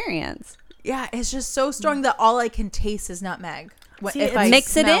experience. Yeah, it's just so strong that all I can taste is nutmeg. See, If it's- I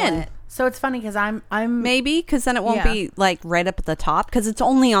Mix it smell in. So it's funny because I'm Maybe because then it won't Yeah. be like right up at the top because it's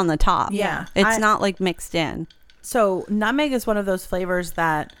only on the top. Yeah. It's not like mixed in. so nutmeg is one of those flavors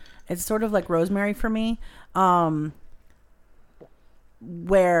that it's sort of like rosemary for me.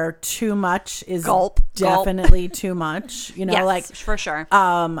 Where too much is Gulp. definitely too much. You know, Yes, like for sure.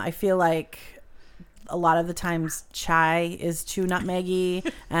 I feel like a lot of the times chai is too nutmeggy,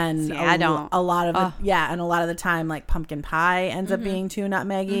 and See, I don't. a lot of and a lot of the time like pumpkin pie ends up being too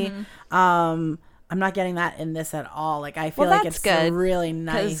nutmeggy. I'm not getting that in this at all. Like I feel Well, like that's it's good, really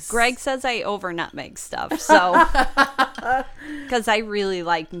Because nice. Greg says I over nutmeg stuff. So, because I really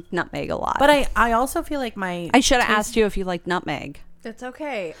like nutmeg a lot. but I also feel like my I should have asked you if you like nutmeg. That's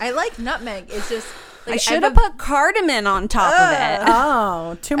okay. I like nutmeg. It's just, like, I should have have put cardamom on top of it.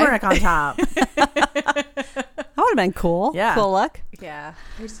 oh turmeric on top. That would have been cool. Yeah. Cool look. Yeah.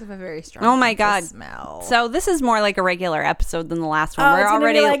 I just have a very strong Oh my sense of God. smell. So this is more like a regular episode than the last one. Oh, we're it's gonna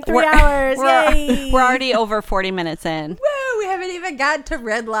be already like 3 hours. Yay. we're already over 40 minutes in. Woo, we haven't even got to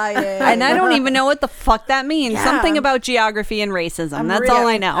redlining. And I don't even know what the fuck that means. Yeah. Something about geography and racism. That's really- all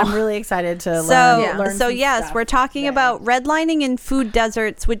I know. I'm really excited to So, learn so some yes, stuff. we're talking about redlining and food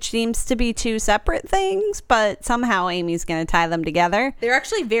deserts, which seems to be two separate things, but somehow Amy's going to tie them together. They're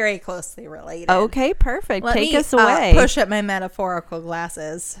actually very closely related. Okay, perfect. Let Take me, us away. push up my metaphorical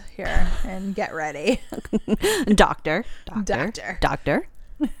glasses here and get ready. Doctor. Doctor. Doctor.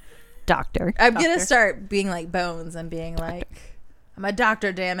 Doctor. I'm going to start being like Bones and being like, I'm a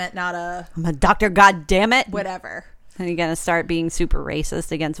doctor, damn it, not a I'm a doctor, god damn it. whatever. And you're going to start being super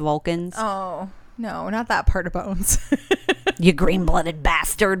racist against Vulcans. Oh, no, not that part of Bones. You green-blooded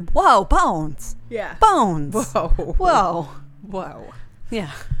bastard. Whoa, Bones. Yeah. Bones. Whoa. Whoa. Whoa.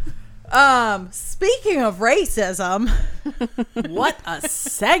 Yeah. Speaking of racism, What a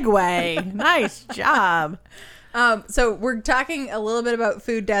segue. Nice job. so we're talking a little bit about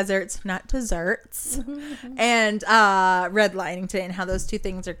food deserts, not desserts, and redlining today and how those two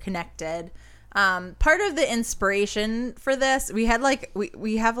things are connected. Part of the inspiration for this, we had like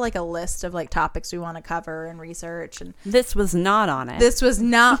we have like a list of like topics we want to cover and research, and This was not on it. this was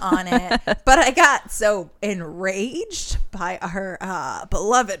not on it. But I got so enraged by our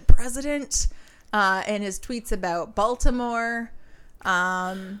beloved president and his tweets about Baltimore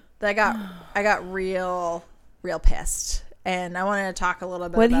that I got real pissed, and I wanted to talk a little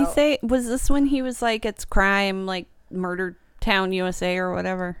bit. What did he about, say? Was this when he was like, it's crime, like Murder Town, USA or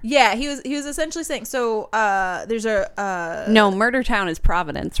whatever? Yeah, he was essentially saying. So there's a No, Murder Town is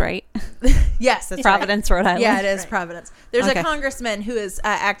Providence, right? yes, that's Providence, right. Rhode Island. Yeah, it is Providence. There's Okay. a congressman who is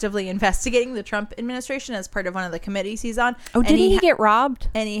actively investigating the Trump administration as part of one of the committees he's on. Oh, And didn't he get robbed?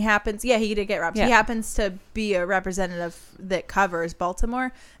 And he happens, yeah, he did get robbed. Yeah. He happens to be a representative that covers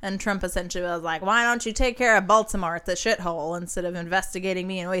Baltimore. And Trump essentially was like, why don't you take care of Baltimore at the shithole instead of investigating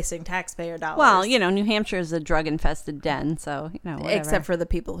me and wasting taxpayer dollars? Well, you know, New Hampshire is a drug-infested den, so, you know, whatever. except for the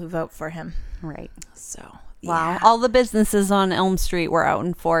people who vote for him. Right. So, Wow. yeah. All the businesses on Elm Street were out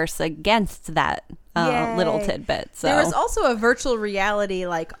in force against that little Yay. tidbit. So There was also a virtual reality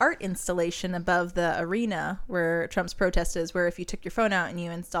like art installation above the arena where Trump's protest is, where if you took your phone out and you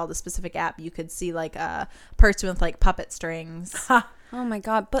installed a specific app, you could see like a person with like puppet strings. oh my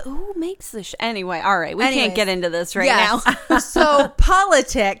God. But who makes this? Anyway, all right. We Anyways. can't get into this right Yes. now. So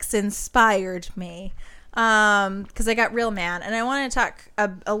politics inspired me because I got real mad, and I want to talk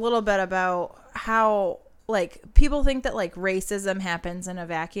a little bit about how like people think that like racism happens in a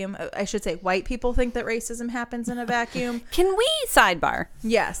vacuum. I should say white people think that racism happens in a vacuum. Can we sidebar?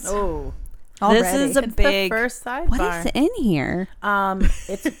 Yes. Oh, This is a it's big. the first sidebar. What is in here?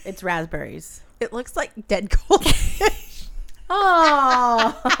 It's raspberries. It looks like dead goldfish.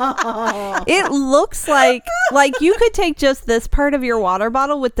 Oh. It looks like you could take just this part of your water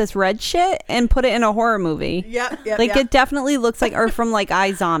bottle with this red shit and put it in a horror movie. Yep. Like it definitely looks like, or from like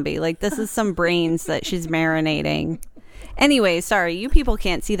iZombie. Like this is some brains that she's marinating. Anyway, sorry, you people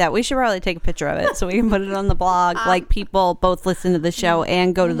can't see that. We should probably take a picture of it so we can put it on the blog. Like people both listen to the show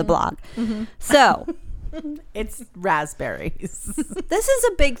and go to the blog. So It's raspberries. this is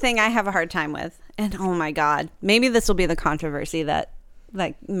a big thing I have a hard time with. And oh my God, maybe this will be the controversy that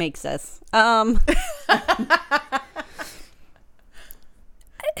makes this.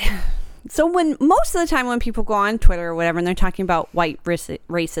 So most of the time when people go on Twitter or whatever and they're talking about white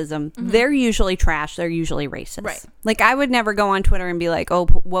racism, they're usually trash. They're usually racist. Right. Like I would never go on Twitter and be like, oh,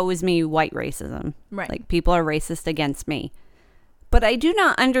 woe is me, white racism. Right. Like people are racist against me. But I do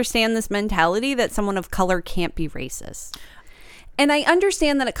not understand this mentality that someone of color can't be racist. And I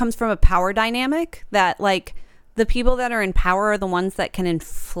understand that it comes from a power dynamic that like the people that are in power are the ones that can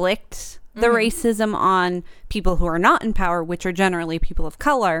inflict the racism on people who are not in power, which are generally people of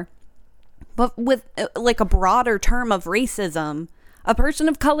color. But with like a broader term of racism, a person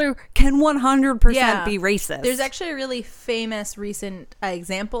of color can 100% be racist. There's actually a really famous recent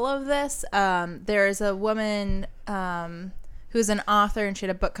example of this. There's a woman who's an author, and she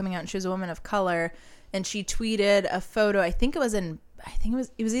had a book coming out, and she was a woman of color, and she tweeted a photo. I think it was either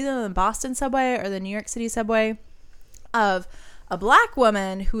in the Boston subway or the New York City subway, of a black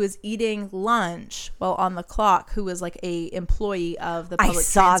woman who was eating lunch while on the clock, who was like a employee of the public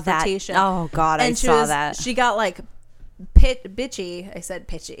transportation. That. Oh God, I saw that. She got like bitchy. I said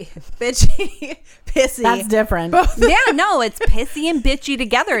pitchy. Bitchy. Pissy. That's different. Yeah, no, it's pissy and bitchy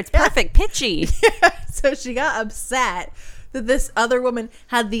together. It's perfect. Pitchy. So she got upset that this other woman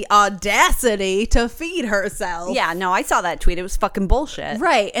had the audacity to feed herself. Yeah, no, I saw that tweet. It was fucking bullshit.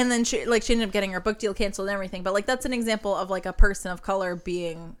 Right. And then she ended up getting her book deal canceled and everything. But like that's an example of like a person of color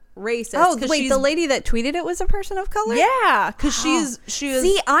being racist. Oh, wait, the lady that tweeted it was a person of color? Yeah, because she was.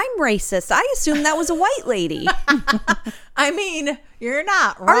 See, I'm racist. I assumed that was a white lady. I mean, you're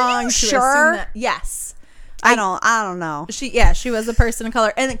not wrong. Are you to sure? assume that. Yes. I don't know. She was a person of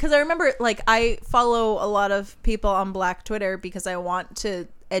color. And because I remember, like, I follow a lot of people on Black Twitter because I want to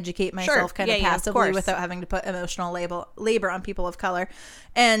educate myself kind of passively without having to put emotional labor on people of color.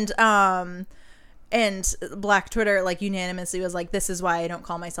 And Black Twitter, like, unanimously was like, this is why I don't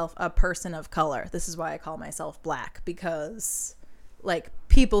call myself a person of color. This is why I call myself Black, because like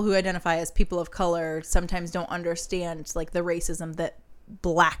people who identify as people of color sometimes don't understand like the racism that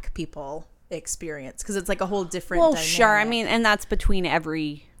Black people experience, because it's like a whole different dynamic. Sure. I mean, and that's between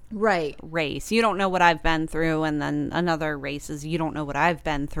every race. You don't know what I've been through, and then another race is you don't know what I've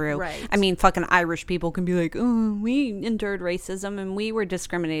been through. Right. I mean, fucking Irish people can be like, oh, we endured racism and we were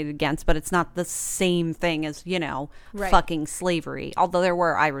discriminated against, but it's not the same thing as, you know, fucking slavery. Although there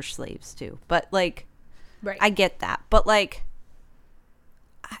were Irish slaves too. But like, I get that. But like,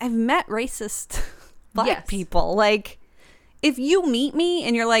 I've met racist Black people. Like, if you meet me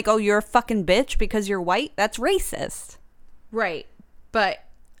and you're like, oh, you're a fucking bitch because you're white, that's racist. Right. But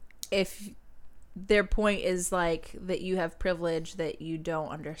if their point is like that you have privilege that you don't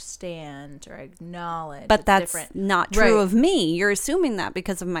understand or acknowledge, but that's different. not true of me. You're assuming that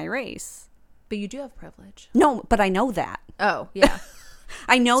because of my race. But you do have privilege. No, but I know that. Oh, yeah.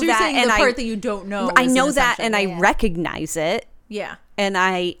 I know so you're that, saying and the part that you don't know. I know that, and I recognize it. Yeah. And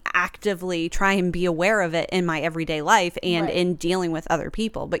I actively try and be aware of it in my everyday life and in dealing with other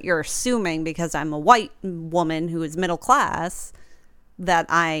people. But you're assuming because I'm a white woman who is middle class that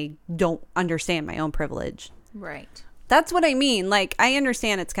I don't understand my own privilege. Right. That's what I mean. Like, I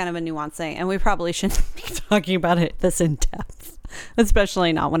understand it's kind of a nuanced thing, and we probably shouldn't be talking about it this in depth,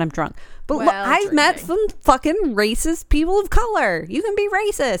 especially not when I'm drunk. But look, I've met some fucking racist people of color. You can be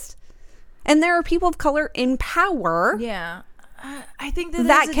racist. And there are people of color in power. Yeah. I think that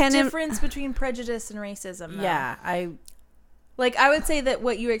there's a difference between prejudice and racism, though. Yeah, I would say that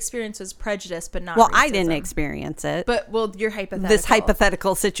what you experienced was prejudice, but not racism. I didn't experience it. But, your hypothetical. This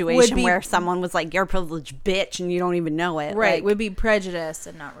hypothetical situation where someone was like, you're a privileged bitch, and you don't even know it. Right, like, would be prejudice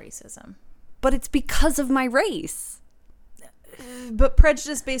and not racism. But it's because of my race. But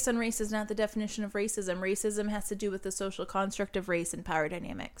prejudice based on race is not the definition of racism. Racism has to do with the social construct of race and power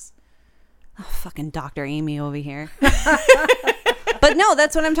dynamics. Oh, fucking Dr. Amy over here. But no,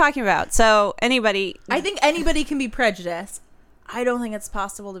 that's what I'm talking about. So I think anybody can be prejudiced. I don't think it's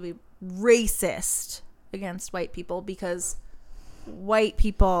possible to be racist against white people because white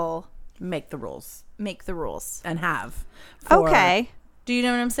people make the rules and have. Okay. Do you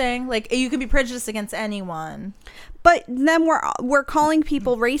know what I'm saying? Like, you can be prejudiced against anyone. But then we're calling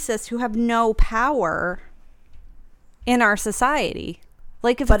people racist who have no power. in our society.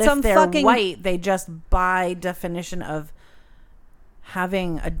 Like if But it's some if they're fucking white, they just by definition of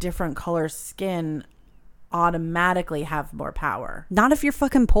having a different color skin automatically have more power. not if you're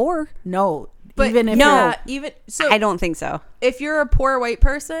fucking poor. No, But even if No. you're even so, I don't think so. if you're a poor white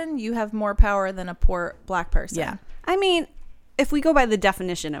person, you have more power than a poor black person. yeah. I mean, if we go by the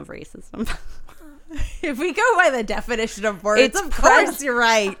definition of racism, If we go by the definition of words, It's of course you're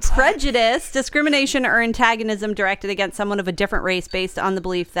right. prejudice, discrimination, or antagonism directed against someone of a different race based on the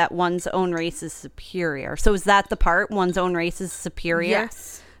belief that one's own race is superior. So is that the part? One's own race is superior?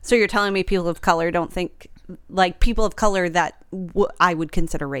 Yes. So you're telling me people of color don't think, like people of color that I would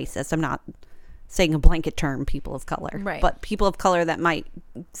consider racist. I'm not saying a blanket term, people of color. Right. But people of color that might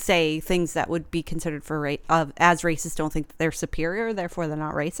say things that would be considered as racist don't think that they're superior, therefore they're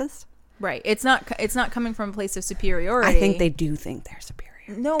not racist? Right. It's not coming from a place of superiority. I think they do think they're superior.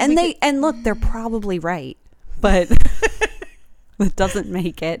 No, and because- look, they're probably right, but it doesn't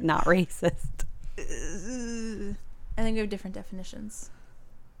make it not racist. I think we have different definitions.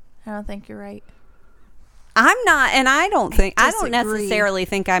 I don't think you're right. I'm not, and I don't disagree. necessarily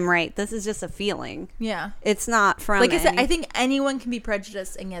think I'm right. This is just a feeling. Yeah. It's not from Like I said, any- I think anyone can be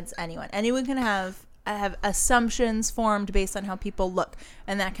prejudiced against anyone. Anyone can have assumptions formed based on how people look,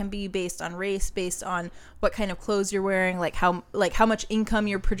 and that can be based on race, based on what kind of clothes you're wearing, like how much income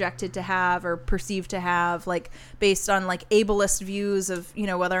you're projected to have or perceived to have, like based on like ableist views of, you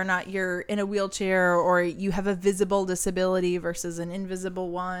know, whether or not you're in a wheelchair or you have a visible disability versus an invisible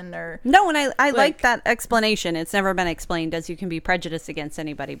one. Or No, and I like Like- that explanation. It's never been explained as you can be prejudiced against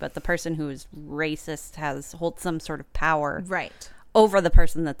anybody, but the person who is racist holds some sort of power right. over the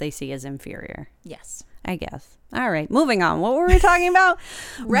person that they see as inferior. Yes. I guess. All right, moving on. What were we talking about?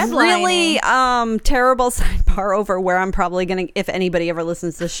 Redlining. Really terrible sidebar over where I'm probably going to, if anybody ever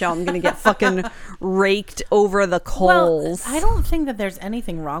listens to the show, I'm going to get fucking raked over the coals. Well, I don't think that there's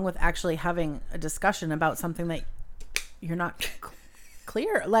anything wrong with actually having a discussion about something that you're not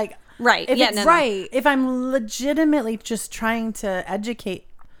clear. Like, Right. If Yeah, it's no, no. right. If I'm legitimately just trying to educate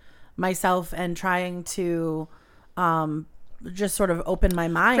myself and trying to just sort of open my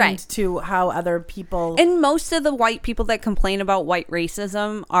mind Right. to how other people And most of the white people that complain about white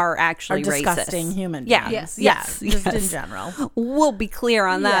racism are actually are disgusting racist. human Yeah. beings. Yes. Yeah, just in yes. general. We'll be clear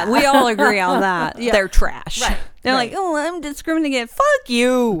on that. Yeah. We all agree on that. Yeah. They're trash. Right. They're Right. like, oh, I'm discriminating. Fuck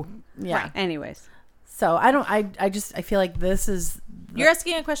you. Yeah. Right. Anyways. So I feel like this is You're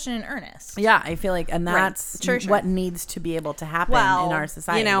asking a question in earnest. yeah, I feel like and that's Sure. what needs to be able to happen Well, in our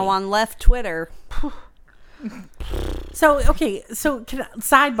society. you know, on left Twitter. So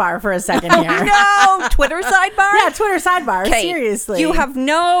sidebar for a second here. No, Twitter sidebar? Yeah, Twitter sidebar. Okay, Seriously. You have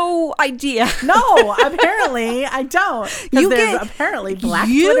no idea. No, apparently I don't. You Because there's get- apparently black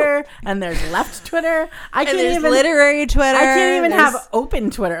you- Twitter and there's left Twitter. I And can't there's even literary Twitter. I can't even there's- have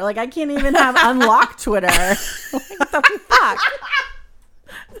open Twitter. Like I can't even have unlocked Twitter. What the fuck?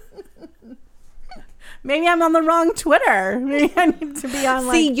 Maybe I'm on the wrong Twitter. Maybe I need to be on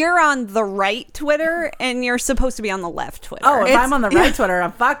like See, you're on the right Twitter, and you're supposed to be on the left Twitter. oh, if it's- I'm on the right Twitter,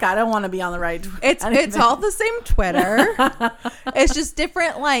 fuck, I don't want to be on the right Twitter. It's all the same Twitter. It's just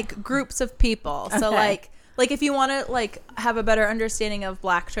different like groups of people. So Okay. like if you want to like have a better understanding of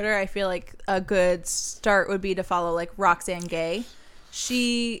Black Twitter, I feel like a good start would be to follow like Roxanne Gay.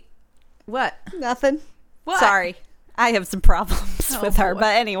 She what? Nothing. What? Sorry. I have some problems with her, boy.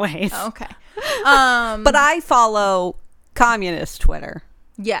 but anyways. Okay. But I follow communist Twitter.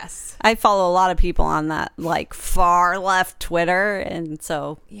 Yes. I follow a lot of people on that like far left Twitter, and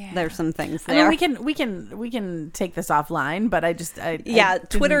so Yeah. there's some things I there. mean, we can take this offline, but I yeah, didn't-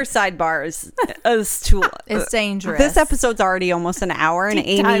 Twitter sidebar is too. It's dangerous. This episode's already almost an hour, and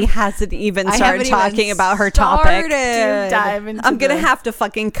Amy dive. hasn't even I started haven't even talking about her topic. started. Deep dive into I'm gonna the- have to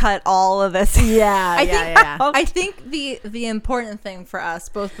fucking cut all of this. Yeah, I yeah, think yeah. I think the important thing for us,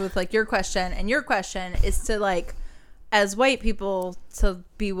 both with like your question and your question, is to like, as white people, to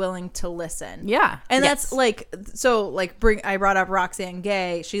be willing to listen. Yeah. And Yes. that's like, so like I brought up Roxanne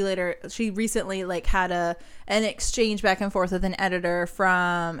Gay. She recently like had an exchange back and forth with an editor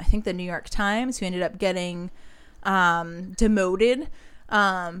from I think the New York Times who ended up getting demoted.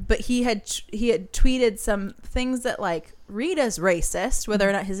 But he had tweeted some things that like read as racist, whether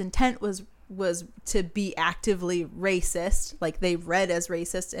or not his intent was to be actively racist, like they read as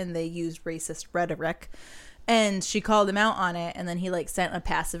racist and they used racist rhetoric. And she called him out on it, and then he like sent a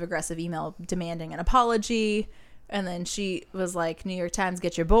passive aggressive email demanding an apology. And then she was like, New York Times,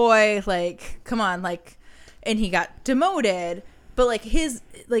 get your boy, like come on, like, and he got demoted. But like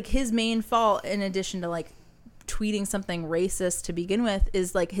his main fault, in addition to like tweeting something racist to begin with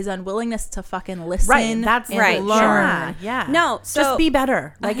is like his unwillingness to fucking listen. Right. That's and right, learn. Yeah. No, so- just be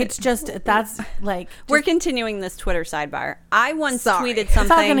better. Like it's just that's like We're continuing this Twitter sidebar. I once Sorry. tweeted something.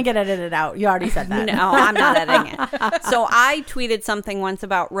 it's all gonna get edited out. You already said that. No, I'm not editing it. So I tweeted something once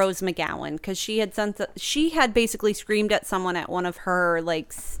about Rose McGowan because she had basically screamed at someone at one of her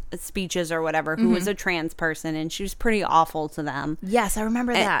like speeches or whatever who was a trans person, and she was pretty awful to them. Yes, I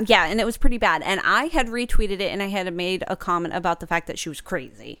remember that. And, yeah, and it was pretty bad. And I had retweeted it, and I had made a comment about the fact that she was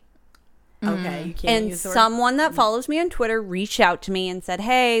crazy. Okay, you can't And use the word. someone that follows me on Twitter reached out to me and said,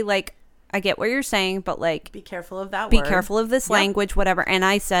 "Hey, like, I get what you're saying, but like, Be careful of that be word. careful of this language, whatever." And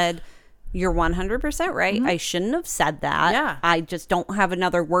I said, "You're 100% right. I shouldn't have said that. Yeah. I just don't have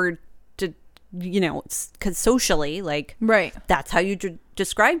another word to, because socially, like, Right. that's how you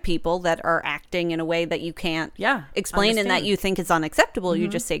describe people that are acting in a way that you can't explain and that understand. you think is unacceptable. You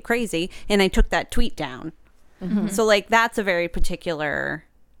just say crazy." And I took that tweet down. So like that's a very particular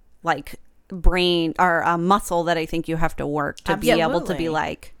like brain or muscle that I think you have to work to be able to be Absolutely.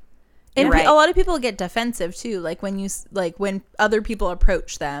 like, And you're right. a lot of people get defensive too, like when when other people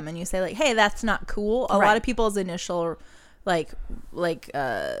approach them and you say like, "Hey, that's not cool." A lot Right. of people's initial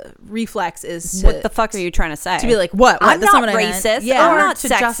reflex is to, What the fuck are you trying to say? to be like, "What? I'm That's not what I meant." racist. Yeah. I'm or not to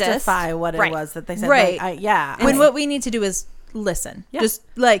sexist. justify what Right. it was that they said. Right. Like, yeah. When what we need to do is listen. Yeah. Just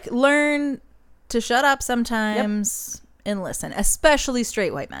like learn to shut up sometimes and listen, especially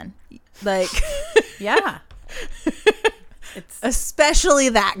straight white men. Like yeah. especially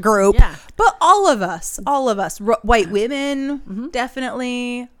that group. Yeah. But all of us, white women,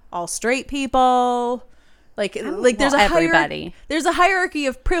 definitely, all straight people. Like there's well, a everybody. there's a hierarchy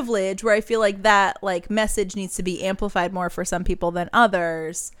of privilege where I feel like that like message needs to be amplified more for some people than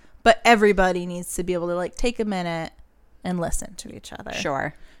others, but everybody needs to be able to like take a minute and listen to each other.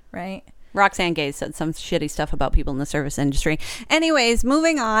 Sure. Right? Roxanne Gay said some shitty stuff about people in the service industry. Anyways,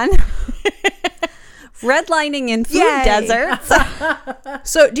 moving on. Redlining in food Yay. deserts.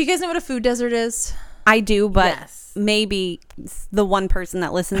 So, do you guys know what a food desert is? I do, but Yes. maybe the one person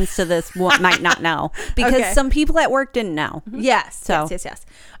that listens to this might not know because Okay. some people at work didn't know. Yes. So- Yes.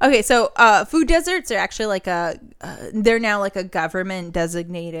 Okay, so food deserts are actually like they're now like a government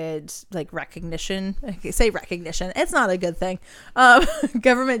designated like recognition. Okay, say recognition. It's not a good thing.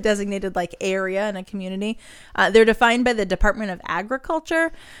 Government designated like area in a community. They're defined by the Department of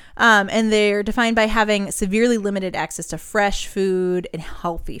Agriculture, and they're defined by having severely limited access to fresh food and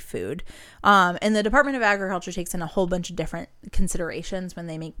healthy food. And the Department of Agriculture takes in a whole bunch of different considerations when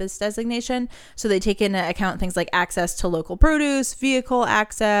they make this designation. So they take into account things like access to local produce, vehicle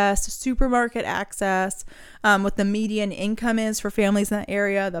access, supermarket access, what the median income is for families in that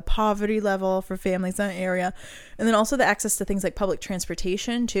area, the poverty level for families in that area, and then also the access to things like public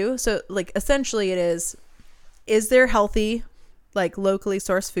transportation too. So like essentially it is there healthy, like locally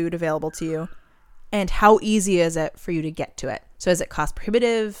sourced food available to you? And how easy is it for you to get to it? So is it cost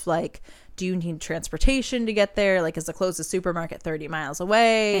prohibitive? Like, do you need transportation to get there? Like, is the closest supermarket 30 miles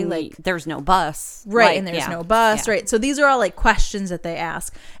away? And like, there's no bus. right. Like, And there's yeah. no bus. Yeah. Right. So these are all like questions that they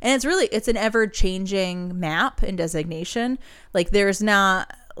ask. And it's an ever changing map and designation. Like there's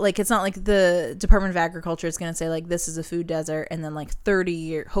not like, it's not like the Department of Agriculture is going to say like, this is a food desert. And then like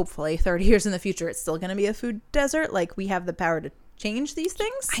hopefully 30 years in the future, it's still going to be a food desert. Like we have the power to change these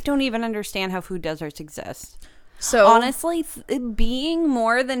things. I don't even understand how food deserts exist. So Honestly, being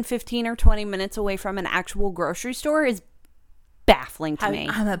more than 15 or 20 minutes away from an actual grocery store is baffling to me.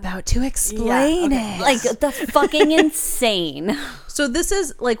 I'm about to explain it. Like, that's fucking insane. So this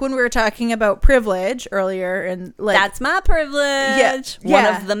is like when we were talking about privilege earlier, and like That's my privilege. One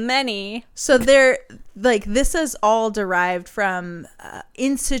Yeah. of the many. so they're like this is all derived from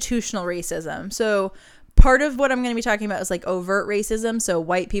institutional racism. So part of what I'm going to be talking about is like overt racism. So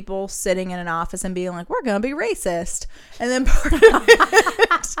white people sitting in an office and being like, "We're going to be racist," and then part of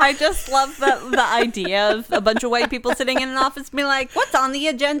I just love the idea of a bunch of white people sitting in an office being like, "What's on the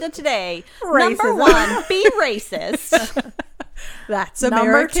agenda today? Number Racism. 1, be racist." that's Number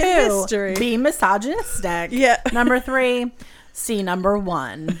American 2, history. be misogynistic. Yeah. Number 3, see number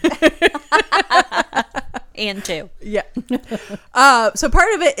 1. And 2. Yeah. So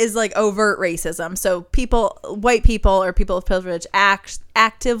part of it is like overt racism. So white people or people of privilege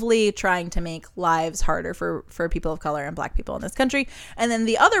actively trying to make lives harder for people of color and black people in this country. And then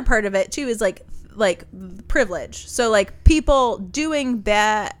the other part of it too is like privilege. So like people doing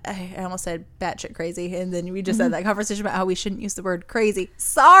I almost said batshit crazy, and then we just had that conversation about how we shouldn't use the word crazy.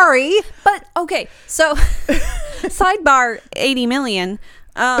 Sorry. But okay, so sidebar 80 million.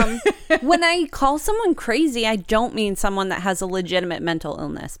 When I call someone crazy, I don't mean someone that has a legitimate mental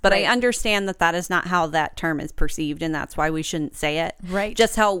illness, but I understand that that is not how that term is perceived, and that's why we shouldn't say it. Right.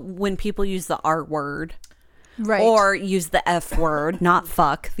 Just how when people use the R word, Right. or use the F word, not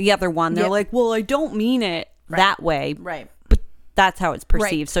fuck, the other one, they're Yep. like, well, I don't mean it that way. Right. But that's how it's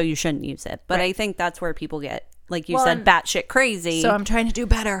perceived, Right. so you shouldn't use it. But I think that's where people get, like you Well, said, and- batshit crazy. So I'm trying to do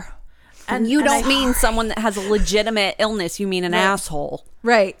better. and you don't I- mean someone that has a legitimate illness. You mean an asshole.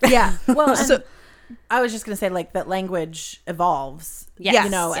 Right. Yeah. Well, so and I was just going to say, like, that language evolves. Yes.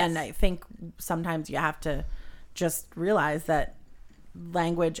 You know, Yes. and I think sometimes you have to just realize that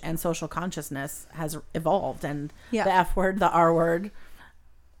language and social consciousness has evolved, and Yeah. the F word, the R word,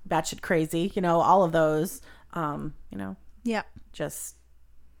 batshit crazy, you know, all of those, you know, yeah. just,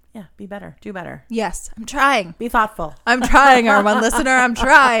 yeah, be better, do better, Yes. I'm trying. be thoughtful. I'm trying, our one listener. I'm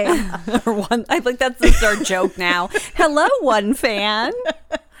trying. Or one, I think that's our joke now. Hello, one fan.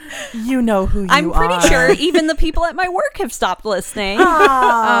 You know who you I'm pretty are. sure even the people at my work have stopped listening.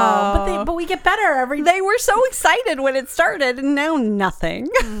 Oh, but we get better every day. They were so excited when it started, and now nothing.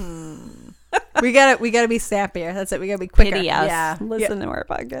 we gotta be snappier. That's it. We gotta be quicker. Pity us. Yeah. Listen to our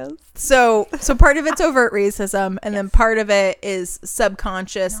podcast. So part of it's overt racism, and then part of it is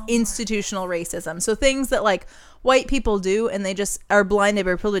subconscious institutional racism. So things that like white people do, and they just are blinded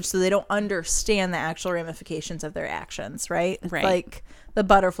by privilege, so they don't understand the actual ramifications of their actions. Right. It's Right. like the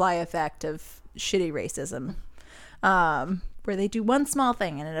butterfly effect of shitty racism, where they do one small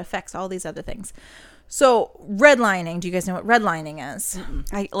thing and it affects all these other things. So redlining. Do you guys know what redlining is?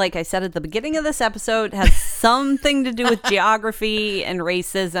 Like I said at the beginning of this episode, has something to do with geography and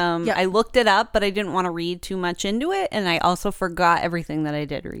racism. Yep. I looked it up, but I didn't want to read too much into it, and I also forgot everything that I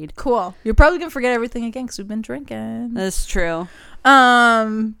did read. Cool. You're probably gonna forget everything again because we've been drinking. That's true.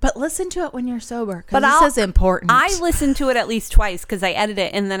 But listen to it when you're sober. But this is important. I listened to it at least twice because I edit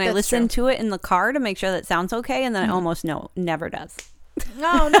it, and then I That's listen to it in the car to make sure that it sounds okay, and then I almost never does.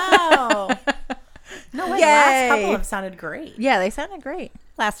 Oh no. No way. Yay. Last couple have sounded great. Yeah, they sounded great.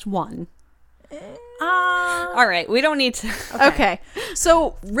 Last one. All right, we don't need to. Okay.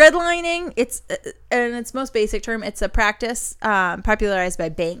 So redlining, it's in its most basic term, it's a practice popularized by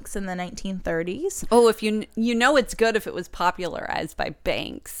banks in the 1930s. Oh, if you know it's good if it was popularized by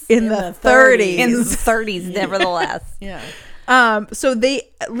banks In the 30s. in the 30s, nevertheless. Yeah. So they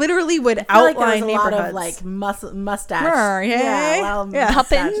literally would I feel like there outline was a lot neighborhoods. of like mustache. Yeah. a lot of Yeah.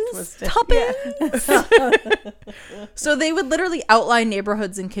 mustache Tuppence, twisted. So they would literally outline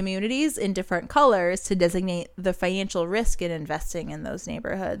neighborhoods and communities in different colors to designate the financial risk in investing in those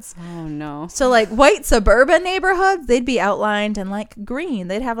neighborhoods. Oh no. So like white suburban neighborhoods, they'd be outlined in like green.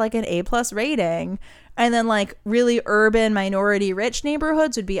 They'd have like an A+ rating. And then like really urban minority rich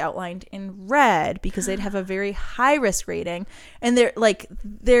neighborhoods would be outlined in red because they'd have a very high risk rating. And there like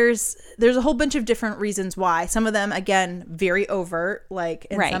there's a whole bunch of different reasons why. Some of them again very overt, like,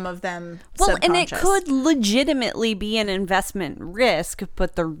 and Right. some of them Well, and it subconscious. could legitimately be an investment risk,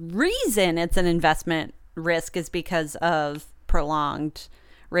 but the reason it's an investment risk is because of prolonged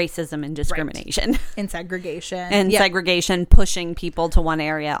racism and discrimination in segregation and Yeah. segregation, pushing people to one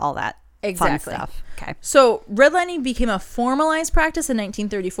area, all that Exactly. fun stuff. Okay. So redlining became a formalized practice in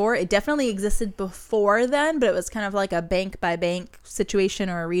 1934. It definitely existed before then, but it was kind of like a bank by bank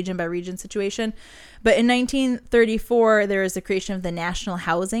situation or a region by region situation. But in 1934, there was the creation of the National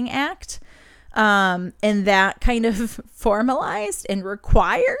Housing Act. And that kind of formalized and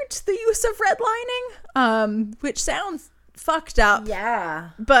required the use of redlining, which sounds fucked up. Yeah.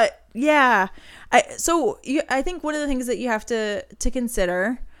 But yeah, I think one of the things that you have to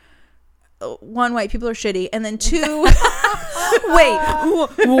consider, one, white people are shitty, and then two, Wait,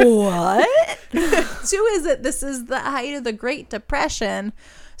 what? two is that this is the height of the Great Depression.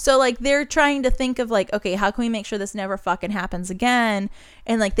 So like they're trying to think of like, okay, how can we make sure this never fucking happens again?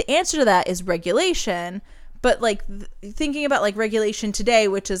 And like the answer to that is regulation. But like thinking about like regulation today,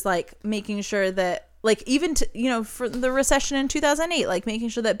 which is like making sure that like even for the recession in 2008, like making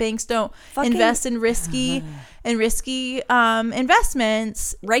sure that banks don't invest in risky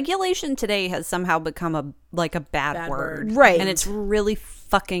investments. Regulation today has somehow become a bad word. Right. And it's really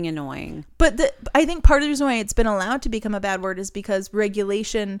fucking annoying. But I think part of the reason why it's been allowed to become a bad word is because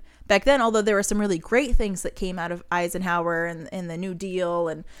regulation back then, although there were some really great things that came out of Eisenhower and the New Deal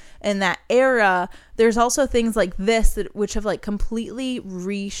and that era, there's also things like this which have like completely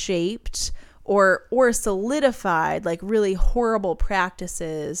reshaped or solidified like really horrible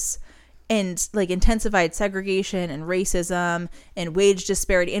practices and like intensified segregation and racism and wage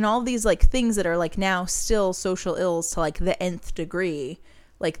disparity and all these like things that are like now still social ills to like the nth degree.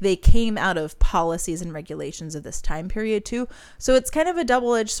 like they came out of policies and regulations of this time period too. So it's kind of a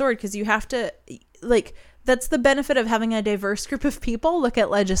double-edged sword, because you have to, like, that's the benefit of having a diverse group of people look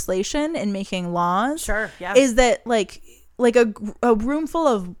at legislation and making laws. Sure, yeah. Is that like a room full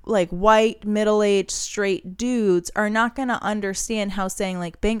of like white middle-aged straight dudes are not going to understand how saying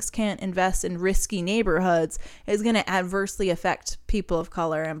like banks can't invest in risky neighborhoods is going to adversely affect people of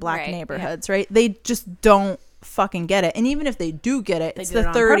color and black neighborhoods, right? They just don't fucking get it. And even if they do get it, it's the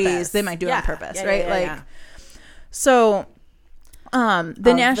 30s, they might do it on purpose, right? So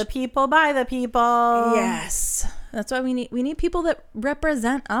the people by the people. Yes, that's why we need people that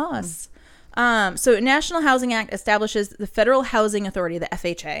represent us. So National Housing Act establishes the Federal Housing Authority, the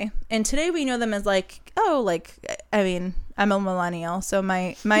FHA, and today we know them as like, I mean, I'm a millennial, so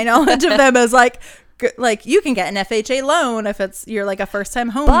my knowledge of them is like you can get an FHA loan if you're like a first time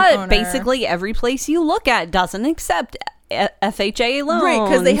home owner. But basically every place you look at doesn't accept FHA loans, right?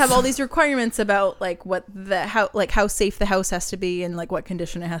 Because they have all these requirements about like how safe the house has to be and like what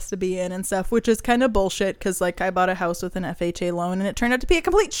condition it has to be in and stuff, which is kind of bullshit. Because like I bought a house with an FHA loan and it turned out to be a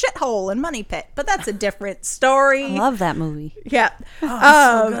complete shithole and money pit. But that's a different story. I love that movie. Yeah,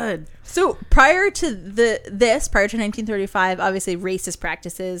 so good. So prior to 1935, obviously racist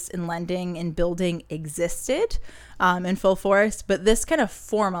practices in lending and building existed in full force, but this kind of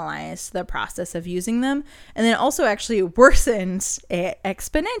formalized the process of using them, and then also actually worsened it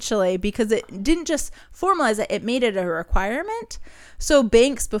exponentially, because it didn't just formalize it, it made it a requirement. So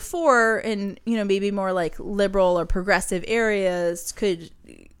banks before, in maybe more like liberal or progressive areas, could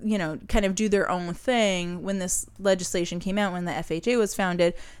kind of do their own thing. When this legislation came out, when the FHA was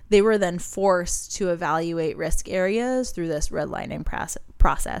founded, they were then forced to evaluate risk areas through this redlining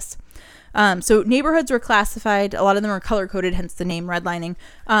process. So neighborhoods were classified, a lot of them were color coded, hence the name redlining,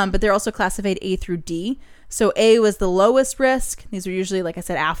 but they're also classified A through D. So A was the lowest risk. These were usually, like I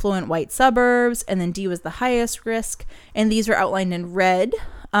said, affluent white suburbs, and then D was the highest risk, and these were outlined in red.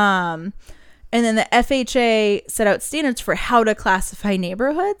 And then the FHA set out standards for how to classify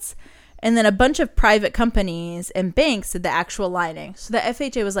neighborhoods. And then a bunch of private companies and banks did the actual lining. So the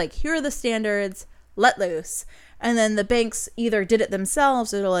FHA was like, here are the standards, let loose. And then the banks either did it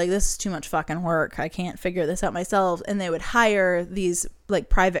themselves, or they're like, this is too much fucking work, I can't figure this out myself. And they would hire these like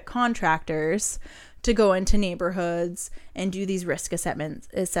private contractors to go into neighborhoods and do these risk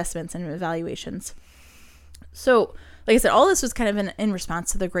assessments and evaluations. So like I said, all this was kind of in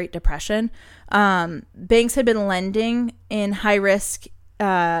response to the Great Depression. Banks had been lending in high risk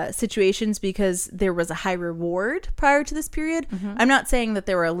situations because there was a high reward prior to this period. Mm-hmm. I'm not saying that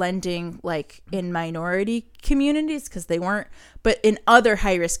they were lending like in minority communities, because they weren't, but in other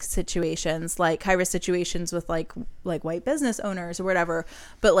high risk situations, like high risk situations with like white business owners or whatever,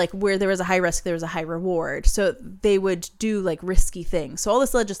 but like where there was a high risk, there was a high reward. So they would do like risky things. So all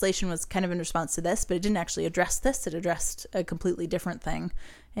this legislation was kind of in response to this, but it didn't actually address this. It addressed a completely different thing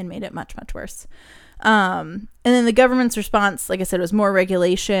and made it much, much worse. And then the government's response, like I said, was more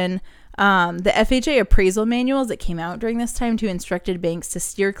regulation. The FHA appraisal manuals that came out during this time instructed banks to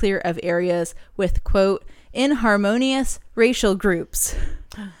steer clear of areas with, quote, inharmonious racial groups.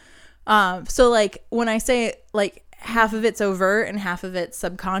 So like when I say like half of it's overt and half of it's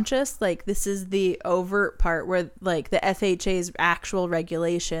subconscious, like this is the overt part where like the FHA's actual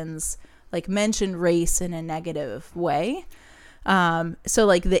regulations like mention race in a negative way. So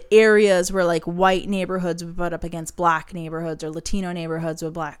like the areas where like white neighborhoods would butt up against black neighborhoods, or Latino neighborhoods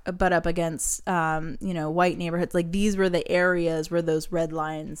would butt up against white neighborhoods, like these were the areas where those red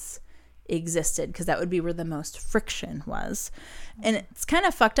lines existed, because that would be where the most friction was. And it's kind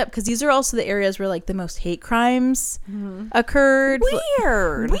of fucked up because these are also the areas where like the most hate crimes occurred.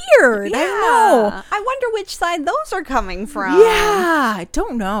 Weird. Yeah. I know. I wonder which side those are coming from. Yeah, I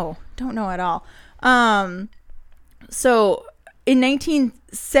don't know at all. So in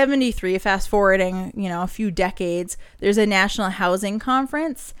 1973, fast forwarding, a few decades, there's a national housing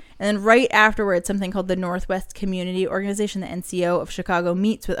conference. And then right afterwards, something called the Northwest Community Organization, the NCO of Chicago,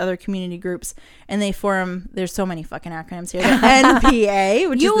 meets with other community groups. And they form, there's so many fucking acronyms here, the NPA.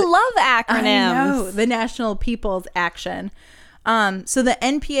 Which you is love acronyms. I know, the National People's Action. So the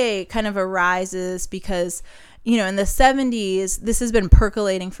NPA kind of arises because, in the 70s, this has been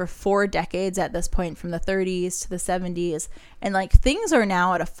percolating for 4 decades at this point, from the 30s to the 70s. And like things are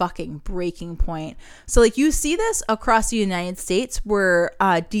now at a fucking breaking point. So like you see this across the United States where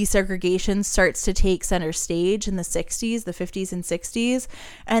desegregation starts to take center stage in the 60s, the 50s and 60s.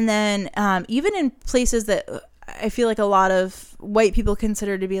 And then even in places that I feel like a lot of white people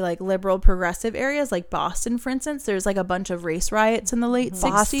consider to be like liberal progressive areas, like Boston, for instance. There's like a bunch of race riots in the late 60s.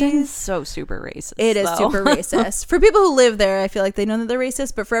 Boston's so super racist. It is though. super racist. For people who live there, I feel like they know that they're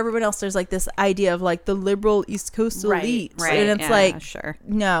racist, but for everyone else, there's like this idea of like the liberal East Coast elite. Right. And it's Yeah, like, sure.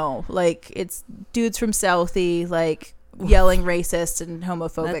 no, like it's dudes from Southie, like yelling racist and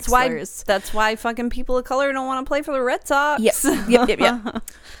homophobic slurs. That's why fucking people of color don't want to play for the Red Sox. Yep.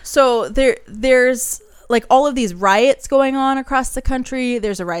 So there's like all of these riots going on across the country.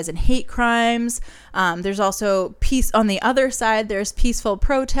 There's a rise in hate crimes. There's also peace on the other side. There's peaceful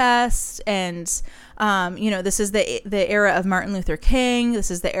protests, and this is the era of Martin Luther King.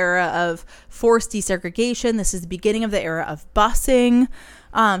 This is the era of forced desegregation. This is the beginning of the era of busing.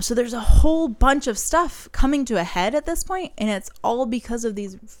 So there's a whole bunch of stuff coming to a head at this point, and it's all because of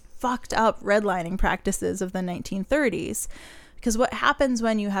these fucked up redlining practices of the 1930s. Because what happens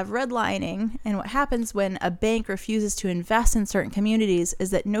when you have redlining and what happens when a bank refuses to invest in certain communities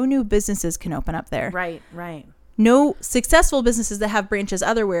is that no new businesses can open up there. Right. No successful businesses that have branches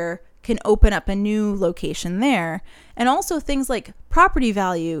otherwhere can open up a new location there. And also things like property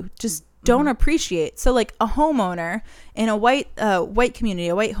value just don't appreciate. So like a homeowner in a white community,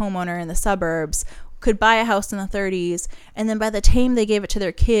 a white homeowner in the suburbs could buy a house in the 30s, and then by the time they gave it to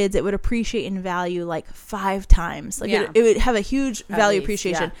their kids, it would appreciate in value like 5 times. Like it would have a huge value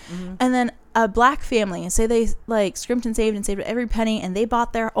appreciation. Yeah. And then a black family, and say they like scrimped and saved every penny, and they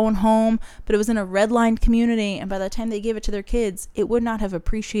bought their own home, but it was in a redlined community, and by the time they gave it to their kids, it would not have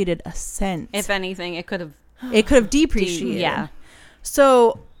appreciated a cent. If anything, it could have depreciated. Yeah.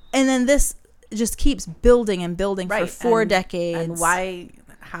 So, and then this just keeps building and building for 4 decades. And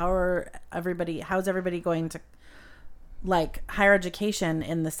how's everybody going to like higher education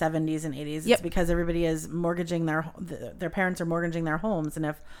in the 70s and 80s? It's because everybody is mortgaging their parents are mortgaging their homes, and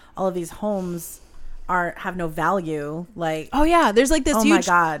if all of these homes have no value, like there's like this huge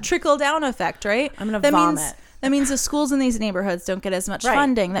my God. trickle down effect, right? I'm gonna vomit. That means the schools in these neighborhoods don't get as much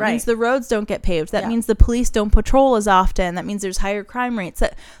funding. That right. means the roads don't get paved. That means the police don't patrol as often. That means there's higher crime rates.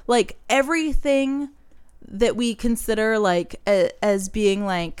 That like everything that we consider like as being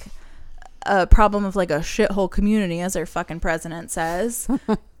like a problem of like a shithole community, as our fucking president says,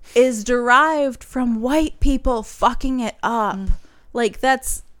 is derived from white people fucking it up. Like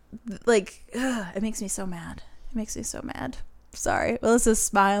that's like it makes me so mad. Sorry, Melissa's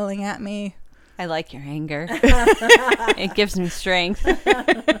smiling at me. I like your anger. It gives me strength.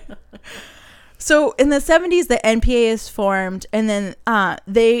 So in the 70s, the NPA is formed, and then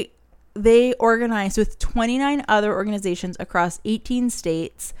they organized with 29 other organizations across 18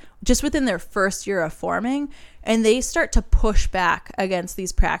 states just within their first year of forming, and they start to push back against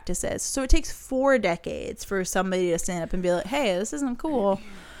these practices. So it takes 4 decades for somebody to stand up and be like, hey, this isn't cool.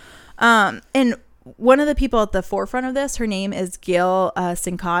 And one of the people at the forefront of this, her name is Gail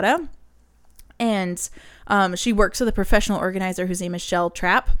Sincata, and she works with a professional organizer whose name is Shell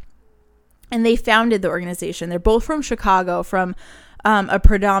Trapp, and they founded the organization. They're both from Chicago, from a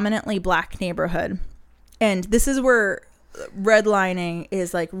predominantly black neighborhood, and this is where redlining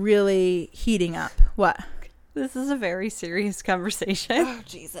is like really heating up. What? This is a very serious conversation. Oh,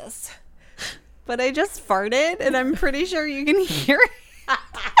 Jesus. But I just farted, and I'm pretty sure you can hear it.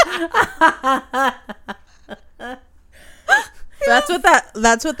 That's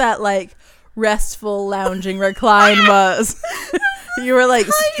what that like restful lounging recline was. You were like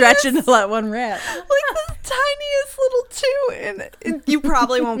stretching to let one rip. Like the tiniest little chew, and you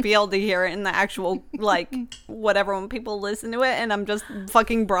probably won't be able to hear it in the actual like whatever when people listen to it, and I'm just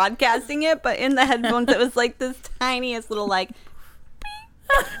fucking broadcasting it, but in the headphones it was like this tiniest little like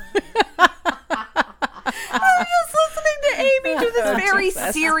I'm just listening to Amy do this very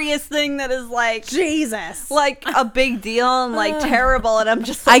serious thing that is like Jesus, like a big deal and like terrible, and I'm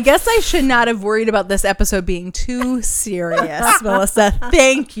just like, I guess I should not have worried about this episode being too serious. Melissa,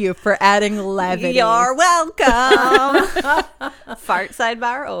 thank you for adding levity. You're welcome. Fart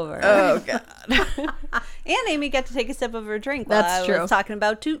sidebar over. Oh God. And Amy got to take a sip of her drink while That's I true. was talking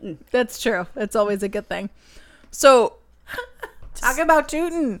about tootin'. That's true. It's always a good thing. So talk about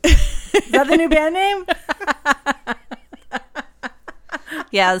tootin'. Is that the new band name?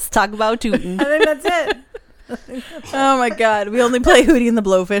 Yeah, let's talk about tootin'. I think that's it. oh my God, we only play Hootie and the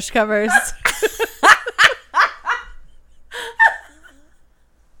Blowfish covers.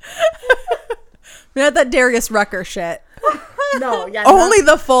 Not that Darius Rucker shit. No, yeah, Only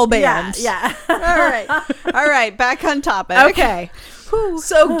the full band. Yeah. All right, back on topic. Okay.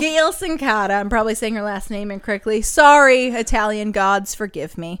 So Gail Sincata, I'm probably saying her last name incorrectly. Sorry, Italian gods,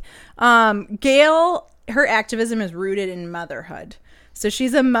 forgive me. Gail, her activism is rooted in motherhood. So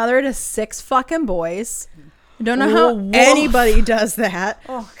she's a mother to 6 fucking boys. Don't know how anybody does that.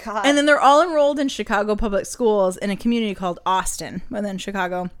 Oh, God. And then they're all enrolled in Chicago public schools in a community called Austin within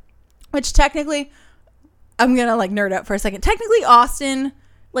Chicago, which technically, I'm going to like nerd out for a second. Technically Austin,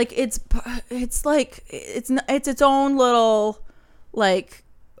 like it's its own little like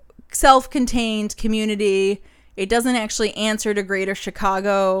self-contained community. It doesn't actually answer to greater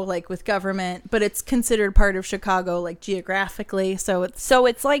Chicago, like with government, but it's considered part of Chicago, like geographically. So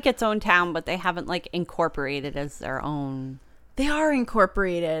it's like its own town, but they haven't like incorporated as their own. They are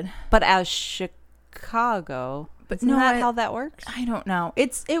incorporated, but as Chicago. But isn't that how that works? I don't know.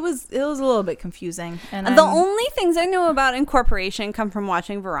 It was a little bit confusing. And the only things I know about incorporation come from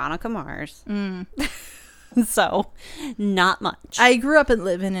watching Veronica Mars. So, not much. I grew up and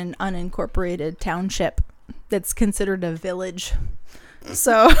live in an unincorporated township that's considered a village.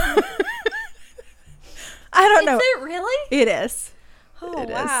 So I don't know. Is it really? It is. Oh,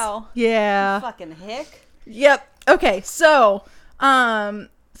 wow. Yeah. Fucking hick. Yep. Okay. So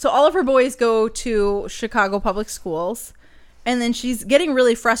all of her boys go to Chicago public schools, and then she's getting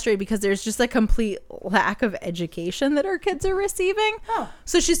really frustrated because there's just a complete lack of education that her kids are receiving. Oh.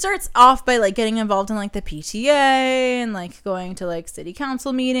 So she starts off by like getting involved in like the PTA and like going to like city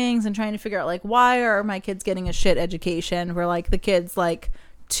council meetings and trying to figure out like, why are my kids getting a shit education where like the kids like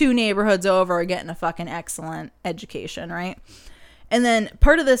 2 neighborhoods over are getting a fucking excellent education, right? And then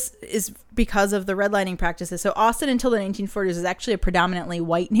part of this is because of the redlining practices. So Austin until the 1940s is actually a predominantly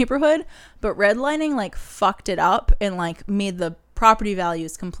white neighborhood, but redlining like fucked it up and like made the property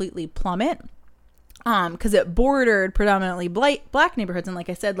values completely plummet. Because it bordered predominantly black neighborhoods. And like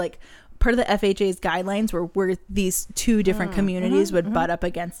I said, like part of the FHA's guidelines were where these 2 different communities would butt up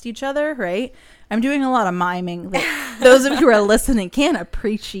against each other, right? I'm doing a lot of miming that those of you who are listening can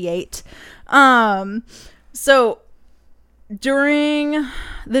appreciate. So during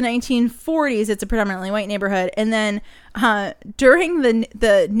the 1940s, it's a predominantly white neighborhood. And then during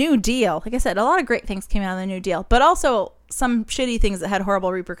the New Deal, like I said, a lot of great things came out of the New Deal, but also some shitty things that had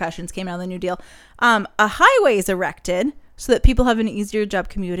horrible repercussions came out of the New Deal. A highway is erected so that people have an easier job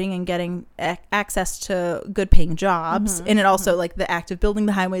commuting and getting access to good paying jobs. And it also, like, the act of building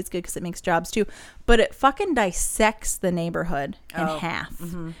the highway is good because it makes jobs too. But it fucking dissects the neighborhood in half.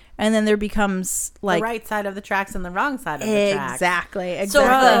 And then there becomes like the right side of the tracks and the wrong side of the tracks. Exactly.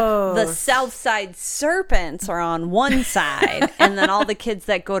 So the South Side Serpents are on one side, and then all the kids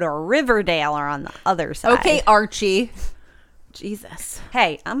that go to Riverdale are on the other side. Okay, Archie. Jesus.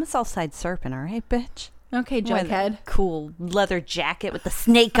 Hey, I'm a South Side Serpent, all right, bitch? Okay, Jughead. Cool leather jacket with the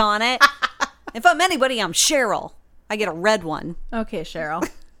snake on it. If I'm anybody, I'm Cheryl. I get a red one. Okay, Cheryl.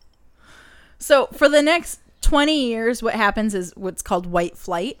 So for the next 20 years, what happens is what's called white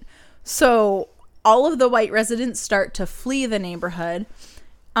flight. So all of the white residents start to flee the neighborhood.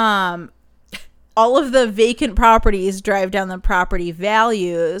 All of the vacant properties drive down the property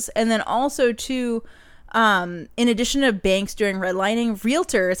values. And then also too, in addition to banks doing redlining,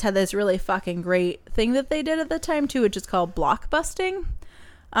 realtors had this really fucking great thing that they did at the time too, which is called blockbusting.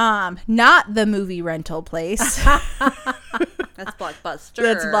 Not the movie rental place. That's Blockbuster.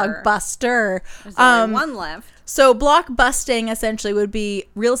 That's Blockbuster. There's only one left. So blockbusting essentially would be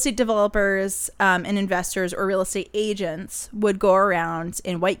real estate developers and investors or real estate agents would go around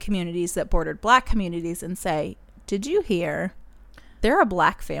in white communities that bordered black communities and say, did you hear there are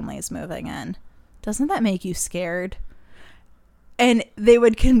black families moving in? Doesn't that make you scared? And they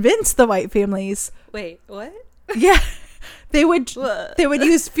would convince the white families. Wait, what? Yeah. They would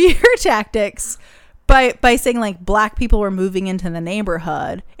use fear tactics by saying like black people were moving into the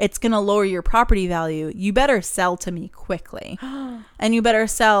neighborhood. It's going to lower your property value. You better sell to me quickly. And you better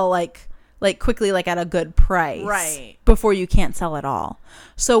sell like quickly, like at a good price. Right. Before you can't sell at all.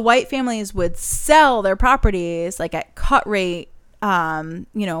 So white families would sell their properties like at cut rate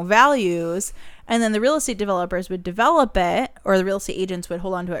values, and then the real estate developers would develop it, or the real estate agents would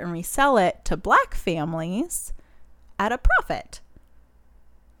hold on to it and resell it to black families at a profit.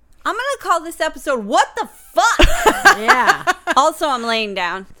 I'm gonna call this episode "What the Fuck." Yeah. Also, I'm laying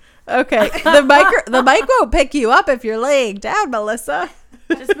down. Okay. The mic won't pick you up if you're laying down, Melissa.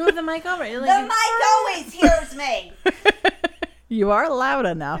 Just move the mic over. You're The like, mic always hears me. You are loud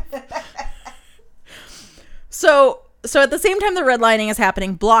enough. So at the same time the redlining is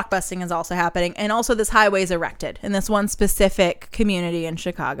happening, blockbusting is also happening, and also this highway is erected in this one specific community in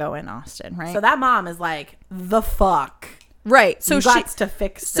Chicago and Austin, right? so that mom is like, the fuck. Right. So You she got to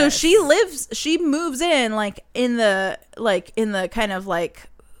fix So this. she moves in like in the kind of like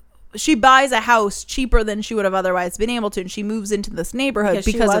she buys a house cheaper than she would have otherwise been able to, and she moves into this neighborhood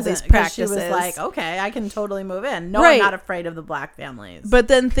because of these practices. She was like, okay, I can totally move in. No, Right. I'm not afraid of the black families. But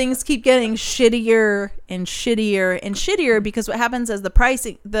then things keep getting shittier and shittier and shittier because what happens is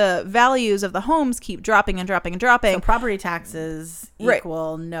the values of the homes keep dropping and dropping and dropping. so property taxes Right.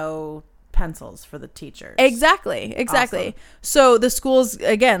 equal no pencils for the teachers. Exactly. Awesome. So the schools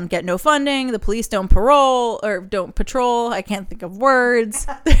again get no funding. The police don't patrol. I can't think of words.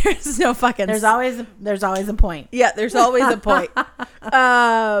 There's no fucking. There's always a point. Yeah, there's always a point.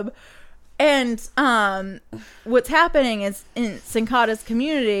 What's happening is in Sincata's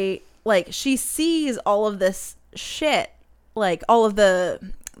community, like she sees all of this shit, like all of the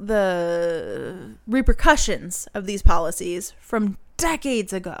repercussions of these policies from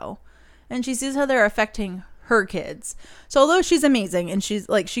decades ago, and she sees how they're affecting her kids. So although she's amazing and she's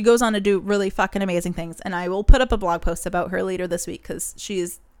like, she goes on to do really fucking amazing things, and I will put up a blog post about her later this week because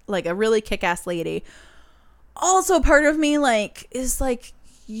she's like a really kick-ass lady. Also, part of me is like,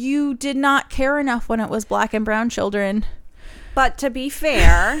 you did not care enough when it was black and brown children. But to be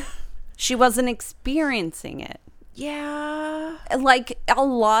fair, she wasn't experiencing it. Yeah. Like a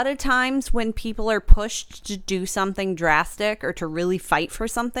lot of times when people are pushed to do something drastic or to really fight for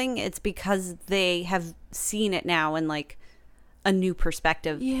something, it's because they have seen it now in like a new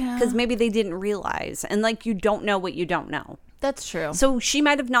perspective. Yeah. Because maybe they didn't realize. And like, you don't know what you don't know. That's true. So she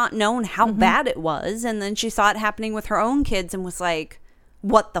might have not known how bad it was. And then she saw it happening with her own kids and was like,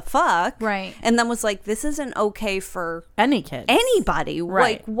 what the fuck? Right. And then was like, this isn't okay for Any kids. anybody.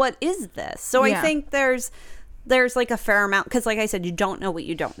 Right. Like, what is this? So Yeah. I think there's like a fair amount, because like I said, you don't know what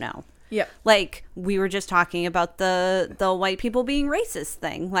you don't know. Yep. Like we were just talking about the white people being racist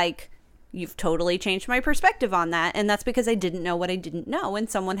thing. Like, you've totally changed my perspective on that, and that's because I didn't know what I didn't know, and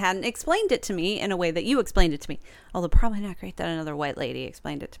someone hadn't explained it to me in a way that you explained it to me. Although probably not great that another white lady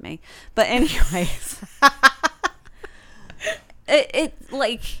explained it to me. But anyways, it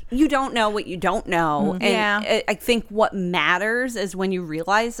like, you don't know what you don't know. And Yeah. I think what matters is when you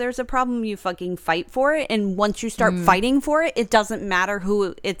realize there's a problem, you fucking fight for it. And once you start fighting for it, it doesn't matter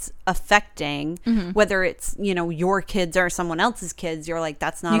who it's affecting, whether it's, you know, your kids or someone else's kids. You're like,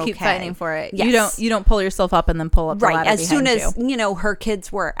 that's not You okay. keep fighting for it. Yes. You don't pull yourself up and then pull up the Right. ladder As soon behind as, you know, her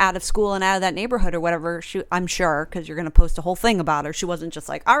kids were out of school and out of that neighborhood or whatever, I'm sure, because you're going to post a whole thing about her. She wasn't just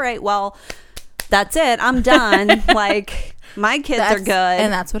like, all right, well, that's it. I'm done. Like, my kids are good.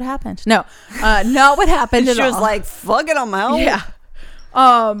 And that's what happened. No, not what happened at she all. was like, fuck it, I'm out. Yeah.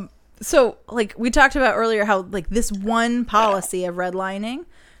 So like we talked about earlier, how like this one policy of redlining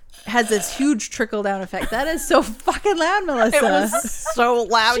has this huge trickle down effect. That is so fucking loud, Melissa. It was so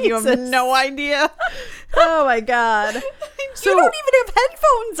loud. You have Jesus. no idea. Oh my god. You don't even have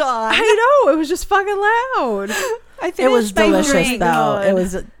headphones on. I know, it was just fucking loud. I It was finished my delicious drink. though. It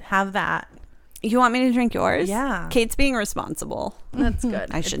was have that. You want me to drink yours? Yeah. Kate's being responsible. That's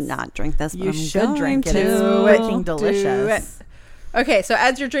good. I should not drink this, but You I'm should drink it. going It's to. freaking delicious. Okay, so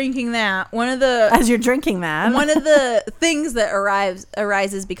as you're drinking that, one of the As you're drinking that, one of the things that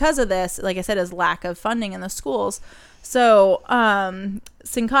arises because of this, like I said, is lack of funding in the schools. So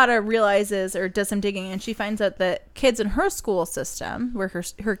Sincata realizes, or does some digging, and she finds out that kids in her school system, where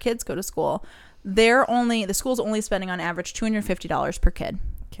her kids go to school, the school's only spending on average $250 per kid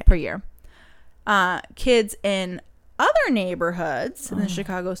per year. Kids in other neighborhoods in the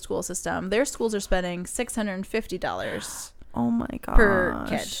Chicago school system, their schools are spending $650 oh my god, per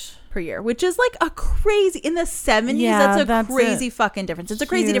kid per year, which is like a crazy, in the 70s. Yeah, that's a crazy fucking difference. It's a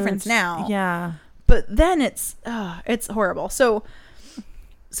crazy difference now. Yeah. But then it's horrible. So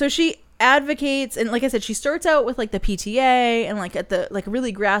she advocates, and like I said, she starts out with like the PTA and like at the like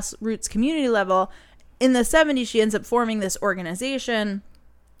really grassroots community level. In the 70s, she ends up forming this organization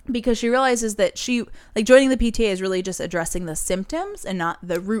because she realizes that she, like, joining the PTA is really just addressing the symptoms and not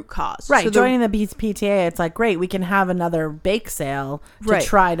the root cause. Right. So Joining the PTA, it's like, great, we can have another bake sale to Right.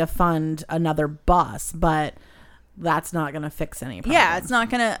 try to fund another bus, but that's not going to fix any problem. yeah, it's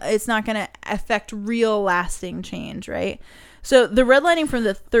not gonna affect real lasting change, right? So the redlining from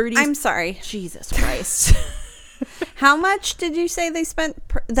the 30s. I'm sorry. Jesus Christ. How much did you say they spent?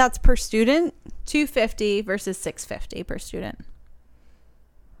 That's per student? $250 versus $650 per student.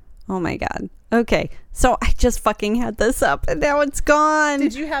 Oh my god. Okay. So I just fucking had this up and now it's gone.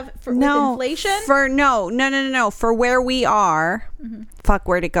 Did you have with no inflation? For no. For where we are, fuck,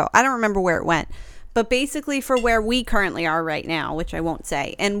 where'd it go? I don't remember where it went. But basically for where we currently are right now, which I won't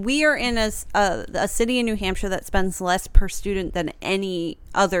say, and we are in a city in New Hampshire that spends less per student than any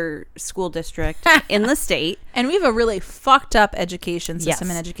other school district in the state. And we have a really fucked up education system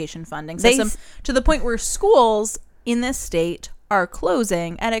Yes. and education funding They system to the point where schools in this state are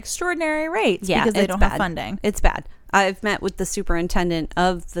closing at extraordinary rates because they it's don't bad. have funding. It's bad. I've met with the superintendent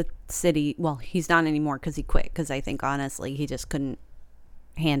of the city. Well, he's not anymore because he quit, because I think honestly he just couldn't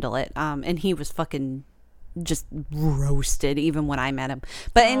handle it. And he was fucking just roasted even when I met him.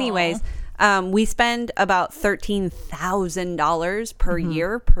 But anyways, we spend about $13,000 per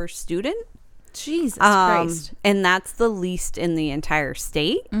year per student. Jesus Christ. And that's the least in the entire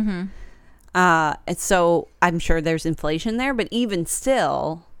state. And so I'm sure there's inflation there, but even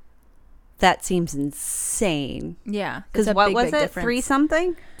still, that seems insane. Yeah. Because what was it? 3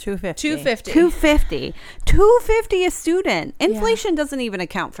 something? 250. 250. 250. 250 a student. Inflation doesn't even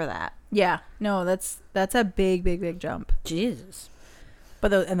account for that. Yeah. No, that's a big jump. Jesus. But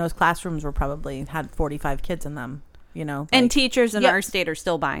those classrooms were probably had 45 kids in them, you know. And like- teachers in Yep. our state are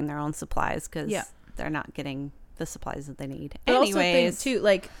still buying their own supplies because Yeah. they're not getting the supplies that they need. But also Anyways, think too,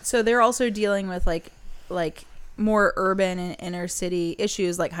 like, so they're also dealing with like more urban and inner city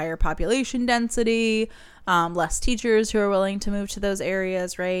issues like higher population density, less teachers who are willing to move to those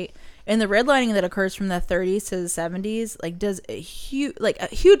areas, right? And the redlining that occurs from the 30s to the 70s like does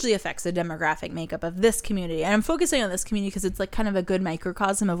hugely affects the demographic makeup of this community. And I'm focusing on this community because it's like kind of a good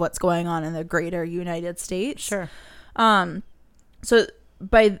microcosm of what's going on in the greater United States. Sure. So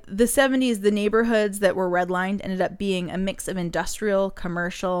by the 70s, the neighborhoods that were redlined ended up being a mix of industrial,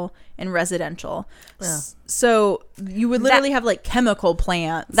 commercial, and residential. So you would literally have like chemical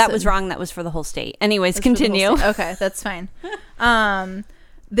plants. that was wrong. That was for the whole state. Anyways, That's for the whole continue. state. Okay, that's fine.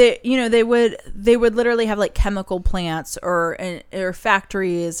 They would literally have like chemical plants or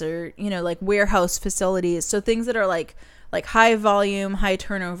factories or like warehouse facilities. So things that are like high volume, high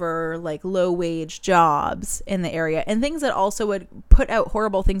turnover, like low wage jobs in the area, and things that also would put out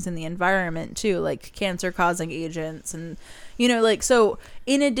horrible things in the environment too, like cancer causing agents. And so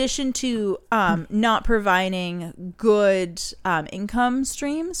in addition to not providing good income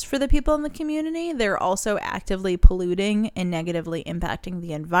streams for the people in the community, they're also actively polluting and negatively impacting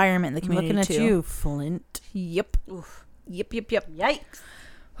the environment in the community. Looking at too. you, Flint. Yep. Yep. Yikes.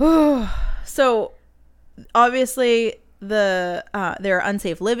 So obviously there are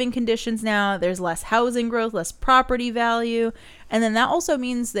unsafe living conditions now. There's less housing growth, less property value. And then that also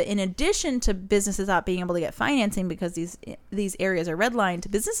means that in addition to businesses not being able to get financing because these areas are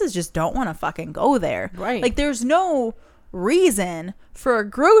redlined, businesses just don't want to fucking go there. Right. Like there's no reason for a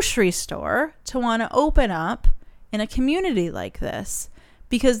grocery store to want to open up in a community like this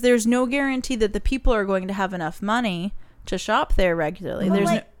because there's no guarantee that the people are going to have enough money to shop there regularly.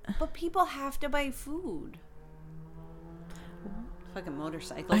 But people have to buy food. Fucking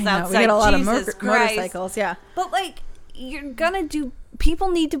motorcycles I know, outside. we get a lot Jesus of Christ. motorcycles, yeah. But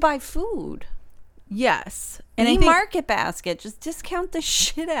people need to buy food. Yes. And And I think Market Basket, just discount the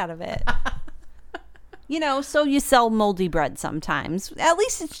shit out of it. So you sell moldy bread sometimes. At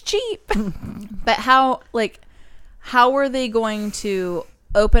least it's cheap. but how are they going to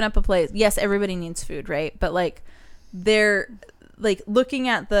open up a place? Yes, everybody needs food, right? But they're looking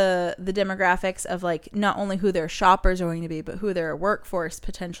at the demographics of not only who their shoppers are going to be, but who their workforce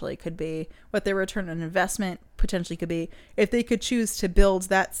potentially could be, what their return on investment potentially could be. If they could choose to build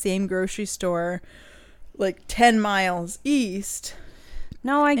that same grocery store 10 miles east.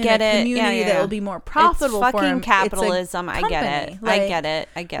 No, I get it. Community that will be more profitable it's for fucking 'em. capitalism. It's a I get it. company,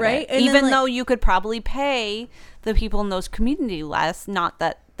 I get right? it. And Even then, though you could probably pay the people in those community less, not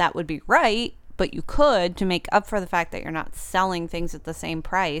that that would be right, but you could to make up for the fact that you're not selling things at the same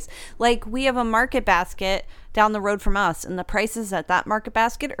price. We have a Market Basket down the road from us, and the prices at that Market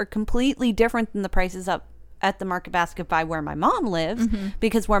Basket are completely different than the prices up at the Market Basket by where my mom lives,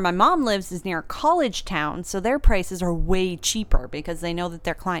 because where my mom lives is near a college town, so their prices are way cheaper because they know that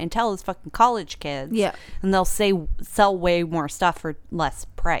their clientele is fucking college kids. Yeah. And they'll sell way more stuff for less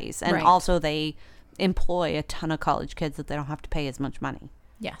price. And Right. also they employ a ton of college kids that they don't have to pay as much money.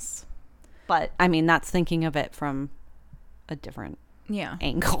 Yes. But I mean, that's thinking of it from a different Yeah.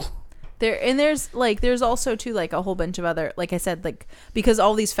 angle. There's also too a whole bunch of other, like I said, because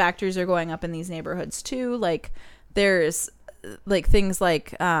all these factors are going up in these neighborhoods too, there's things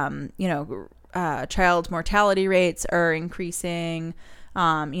child mortality rates are increasing,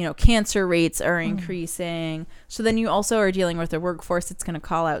 cancer rates are increasing. So then you also are dealing with a workforce that's going to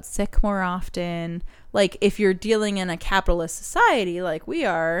call out sick more often. If you're dealing in a capitalist society like we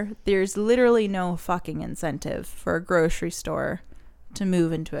are, there's literally no fucking incentive for a grocery store to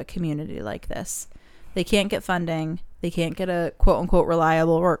move into a community like this. They can't get funding. They can't get a quote-unquote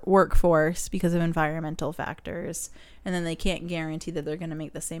reliable workforce because of environmental factors. And then they can't guarantee that they're going to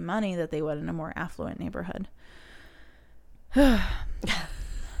make the same money that they would in a more affluent neighborhood.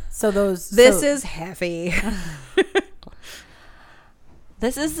 So This is heavy.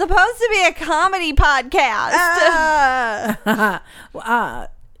 This is supposed to be a comedy podcast.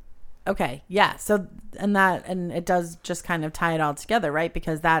 Okay, yeah. So and it does just kind of tie it all together, right?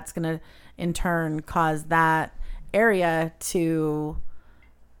 Because that's going to in turn cause that area to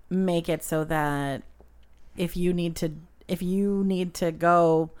make it so that if you need to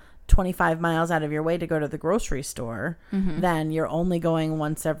go 25 miles out of your way to go to the grocery store, then you're only going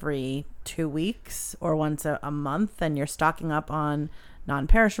once every 2 weeks or once a month, and you're stocking up on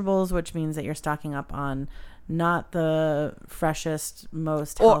non-perishables, which means that you're stocking up on not the freshest,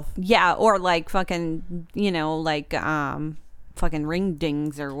 most health. Or like fucking, fucking ring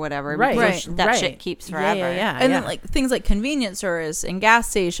dings or whatever. Right. Because Right. that Right. shit keeps forever. Yeah. And then like things like convenience stores and gas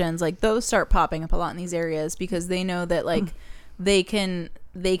stations, like those start popping up a lot in these areas because they know that like they can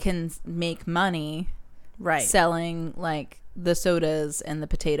make money Right. selling like the sodas and the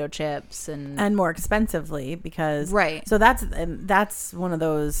potato chips and more expensively because Right. So that's one of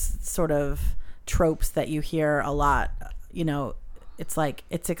those sort of tropes that you hear a lot. It's like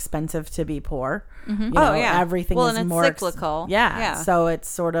it's expensive to be poor. You know, yeah. everything Well, is and it's more cyclical. Yeah. So it's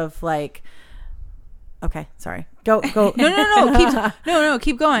sort of like, okay, sorry, go.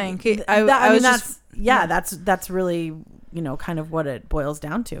 keep going. That's really kind of what it boils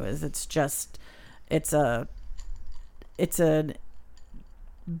down to. Is it's a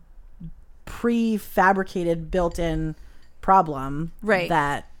prefabricated built-in problem, Right.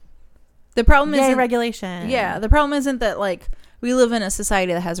 That The problem Yay, isn't regulation. Yeah, the problem isn't that like we live in a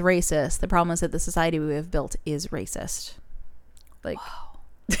society that has racists. The problem is that the society we have built is racist. Like,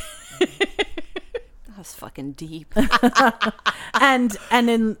 That was fucking deep. and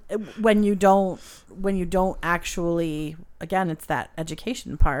when you don't actually, again, it's that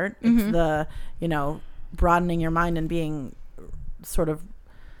education part. It's the broadening your mind and being sort of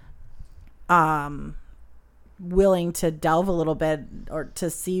willing to delve a little bit or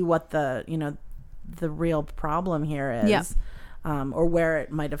to see what the real problem here is. Yeah. Or where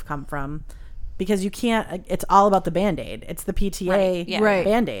it might have come from, because you can't, it's all about the Band-Aid. It's the PTA Right, yeah. Right.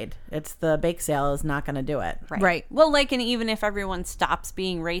 Band-Aid. It's the bake sale is not going to do it. Right. Well, like, and even if everyone stops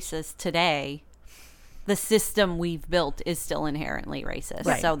being racist today, the system we've built is still inherently racist.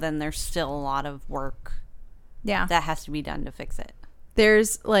 Right. So then there's still a lot of work Yeah. that has to be done to fix it.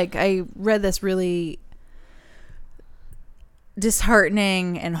 There's like, I read this really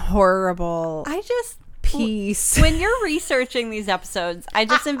disheartening and horrible I just piece. when you're researching these episodes, I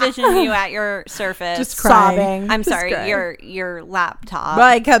just envision you at your Surface, Just crying. Sobbing. I'm Just sorry, crying. your laptop,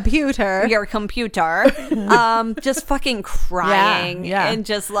 My computer. your computer, just fucking crying, Yeah. and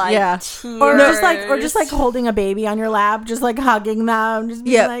just like Yeah. tears. Or just like holding a baby on your lap, just like hugging them, just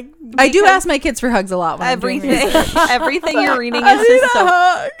being Yeah. like, I do ask my kids for hugs a lot when I'm doing everything. research. Everything you're reading is just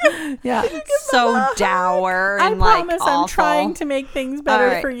so yeah. so dour I and like promise awful. I'm trying to make things better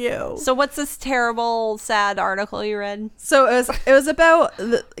All right. for you. So what's this terrible, sad article you read? So it was about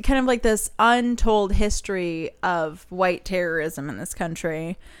kind of like this untold history of white terrorism in this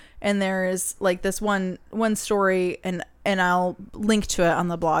country, and there is like this one story, and I'll link to it on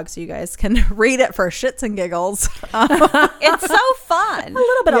the blog so you guys can read it for shits and giggles. It's so fun. a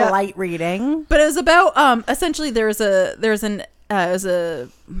little bit Yeah. of light reading. But it was about essentially it was a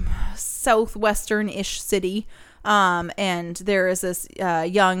southwestern-ish city, and there is this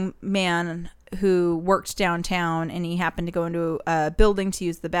young man who worked downtown, and he happened to go into a building to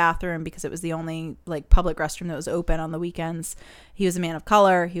use the bathroom because it was the only like public restroom that was open on the weekends. He was a man of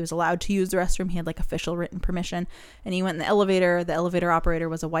color. He was allowed to use the restroom. He had like official written permission, and he went in the elevator. The elevator operator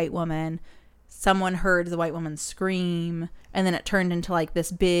was a white woman. Someone heard the white woman scream, and then it turned into like this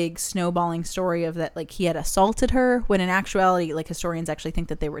big snowballing story of that like he had assaulted her, when in actuality like historians actually think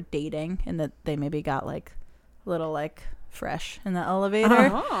that they were dating and that they maybe got like a little like fresh in the elevator.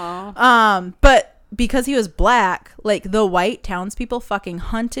 But because he was black, like the white townspeople fucking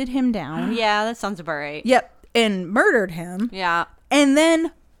hunted him down. Yeah, that sounds about right. Yep. And murdered him. Yeah. And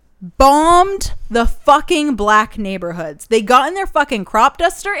then bombed the fucking black neighborhoods. They got in their fucking crop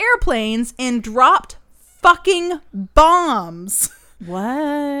duster airplanes and dropped fucking bombs. What?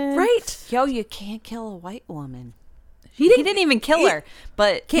 Right. Yo, you can't kill a white woman. He He didn't even kill her,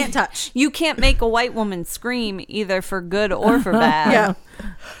 but Can't touch. You can't make a white woman scream either for good or for bad. Yeah.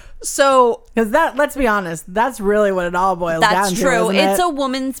 So Because let's be honest, that's really what it all boils down That's to. true. Isn't It's it? a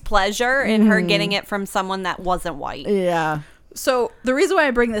woman's pleasure in her getting it from someone that wasn't white. Yeah. So the reason why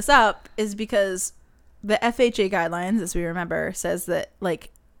I bring this up is because the FHA guidelines, as we remember, says that like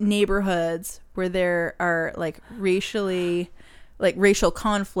neighborhoods where there are like racially like racial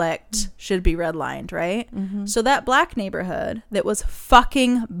conflict should be redlined, right? So that black neighborhood that was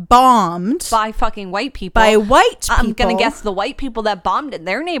fucking bombed By fucking white people. by white people. I'm going to guess the white people that bombed it,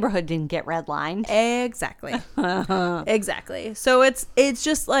 their neighborhood didn't get redlined. Exactly. Exactly. So it's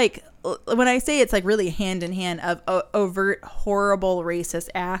just like, when I say it's like really hand in hand of overt, horrible, racist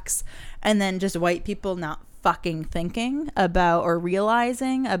acts, and then just white people not fucking thinking about or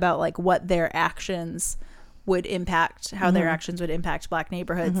realizing about like what their actions would impact, how their actions would impact black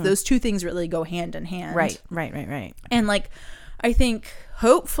neighborhoods. Those two things really go hand in hand. Right. And like, I think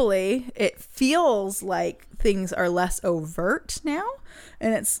hopefully it feels like things are less overt now,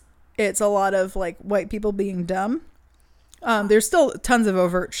 and it's a lot of like white people being dumb. There's still tons of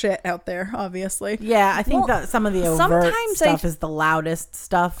overt shit out there, obviously. Yeah, I think that some of the overt sometimes stuff is the loudest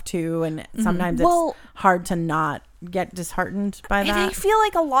stuff too, and sometimes it's hard to not get disheartened by And that. I feel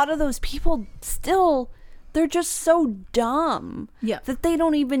like a lot of those people still, they're just so dumb that they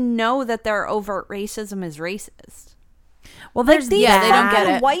don't even know that their overt racism is racist. Well, there's These they don't get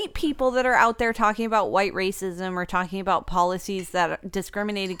fucking it. white people that are out there talking about white racism or talking about policies that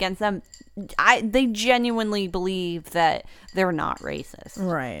discriminate against them. They genuinely believe that they're not racist.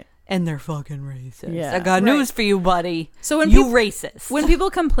 right. And they're fucking racist. Yeah. I got news for you, buddy. So when you racist. When people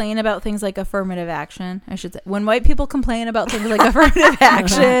complain about things like affirmative action, I should say, when white people complain about things like affirmative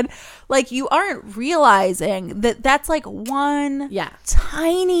action, like you aren't realizing that that's like one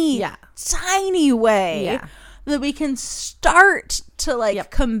tiny way that we can start to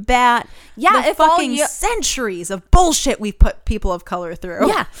like combat the if all fucking centuries of bullshit we've put people of color through.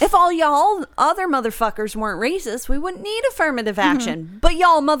 Yeah, if all y'all other motherfuckers weren't racist, we wouldn't need affirmative action. But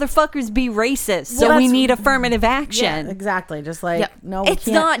y'all motherfuckers be racist, so we that's- need affirmative action. Yeah, exactly. Just like no, It's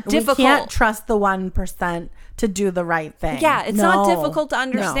we not can't, we difficult. can't trust the 1% to do the right thing. Yeah, it's not No. difficult to No.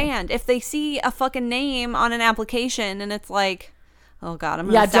 understand. If they see a fucking name on an application and it's like, oh God, I'm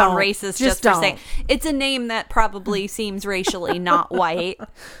Yeah, going to sound don't. racist Just just for don't. saying. It's a name that probably seems racially not white.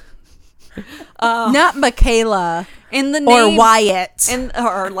 Not Michaela In the or name, Wyatt.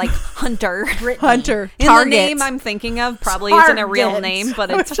 or like Hunter. Hunter. In Target. the name I'm thinking of probably isn't a real Target. name, but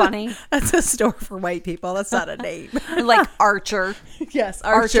it's funny. That's a store for white people. That's not a name. Like Archer. Yes,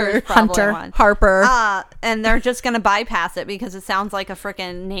 Archer is Archer, probably Hunter, one. Harper. And they're just going to bypass it because it sounds like a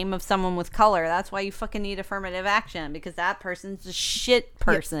freaking name of someone with color. That's why you fucking need affirmative action, because that person's a shit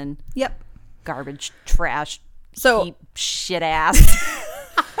person. Yep. Garbage, trash, So- cheap, shit ass.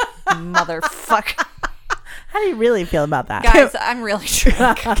 Motherfucker. How do you really feel about that? Guys, I'm really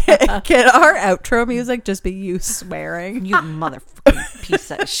drunk. Can our outro music just be you swearing? You motherfucking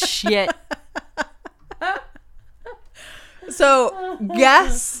piece of shit. So,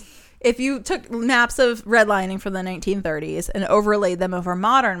 guess if you took maps of redlining from the 1930s and overlaid them over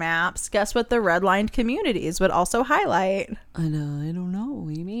modern maps, guess what the redlined communities would also highlight? I know, I don't know.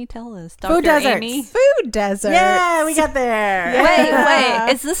 Amy, tell us. Food Dr. deserts. Amy? Food deserts. Yeah, we got there.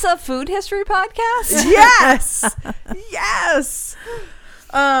 Wait. Is this a food history podcast? Yes. Yes.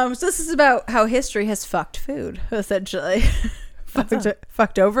 So this is about how history has fucked food, essentially.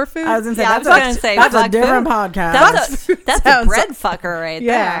 fucked over food. I was gonna say, Yeah, I that's, was gonna say, that's a fuck different food. podcast. That's a sounds- bread fucker right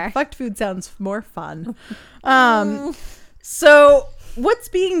Yeah, there. fucked food sounds more fun. So what's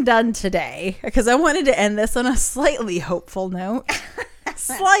being done today? Because I wanted to end this on a slightly hopeful note.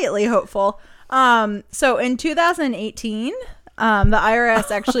 Slightly hopeful. So in 2018, the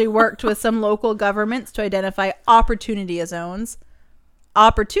IRS actually worked with some local governments to identify opportunity zones.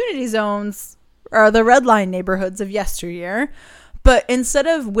 Opportunity zones are the red line neighborhoods of yesteryear. But instead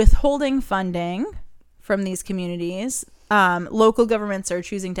of withholding funding from these communities, local governments are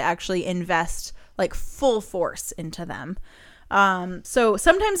choosing to actually invest like full force into them. So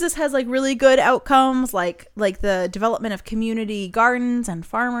sometimes this has like really good outcomes, like the development of community gardens and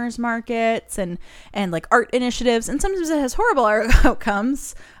farmers markets and like art initiatives. And sometimes it has horrible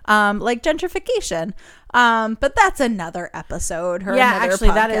outcomes, like gentrification. But that's another episode. Yeah, another actually,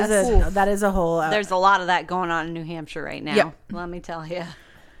 podcast. that is a whole. There's a lot of that going on in New Hampshire right now. Yep. Let me tell you.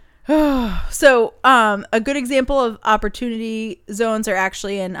 So, a good example of opportunity zones are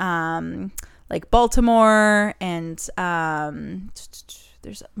actually in like Baltimore and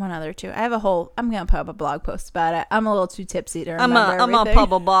there's one other too. I'm gonna put up a blog post about it. I'm a little too tipsy to remember I'm a everything.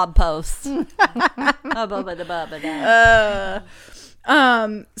 Pubble Bob post.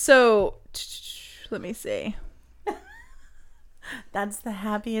 So let me see. That's the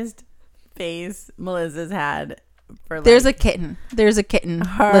happiest face Melissa's had for. Like, There's a kitten.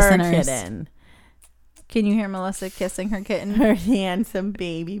 her Listeners, kitten, can you hear Melissa kissing her kitten? her handsome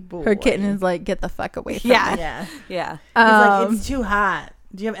baby boy. Her kitten is like, get the fuck away from Yeah. me. Yeah, Yeah. it's like it's too hot.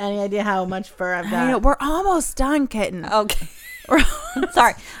 Do you have any idea how much fur I've got? I know, we're almost done, kitten. Okay.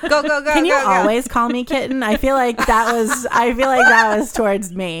 Sorry. Go, go, go. Can you go, go. always call me kitten? I feel like that was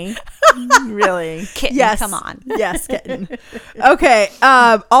towards me. Really. Kitten, Yes. come on. Yes, kitten. Okay.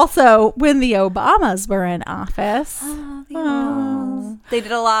 Also, when the Obamas were in office, They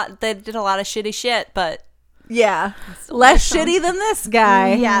did a lot. They did a lot of shitty shit, but yeah, less shitty than this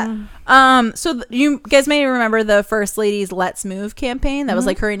guy. yeah. So you guys may remember the First Lady's Let's Move campaign. That was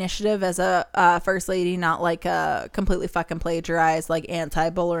like her initiative as a First Lady, not like a completely fucking plagiarized, like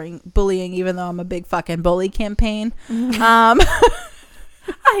bullying, even though I'm a big fucking bully campaign.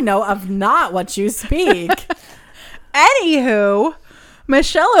 I know of not what you speak. Anywho,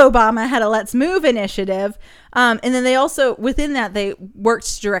 Michelle Obama had a Let's Move initiative. And then they also, within that, they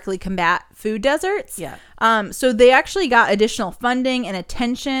worked to directly combat food deserts. Yeah. So they actually got additional funding and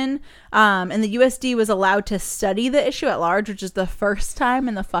attention. And the USD was allowed to study the issue at large, which is the first time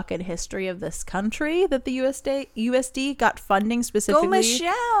in the fucking history of this country that the USD got funding specifically. Go,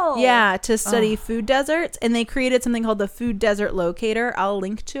 Michelle. Yeah, to study food deserts. And they created something called the Food Desert Locator. I'll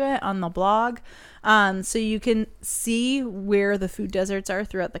link to it on the blog. So you can see where the food deserts are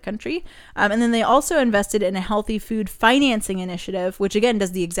throughout the country. And then they also invested in a healthy food financing initiative, which again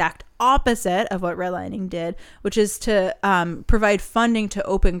does the exact opposite of what redlining did, which is to provide funding to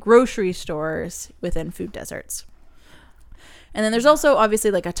open grocery stores within food deserts. And then there's also obviously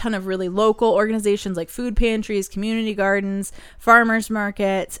like a ton of really local organizations like food pantries, community gardens, farmers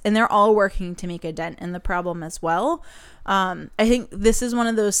markets, and they're all working to make a dent in the problem as well. I think this is one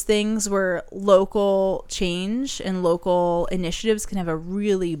of those things where local change and local initiatives can have a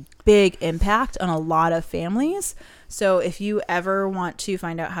really big impact on a lot of families. So if you ever want to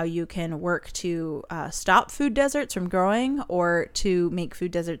find out how you can work to stop food deserts from growing or to make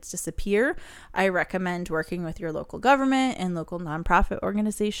food deserts disappear, I recommend working with your local government and local nonprofit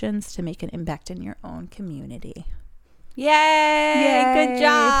organizations to make an impact in your own community. Yay! Good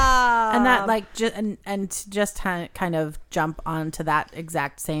job. And that like and to just kind of jump onto that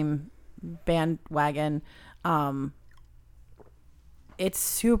exact same bandwagon, it's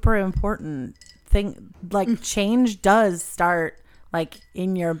super important thing. Like change does start like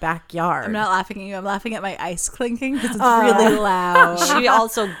in your backyard. I'm not laughing at you. I'm laughing at my ice clinking because it's really loud. She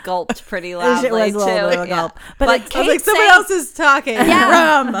also gulped pretty loudly It was a too. little bit of a gulp. But But Kate Like someone sang- else is talking.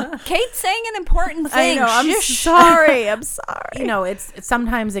 Yeah. Kate's saying an important I thing. know. I'm Shush. sorry. I'm sorry. you know, it's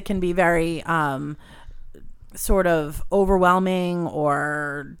sometimes it can be very sort of overwhelming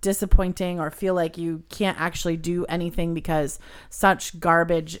or disappointing or feel like you can't actually do anything because such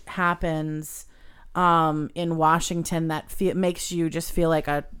garbage happens in Washington that makes you just feel like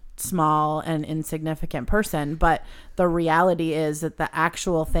a small and insignificant person. But the reality is that the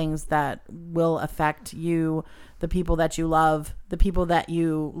actual things that will affect you, the people that you love, the people that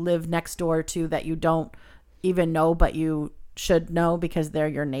you live next door to that you don't even know but you should know because they're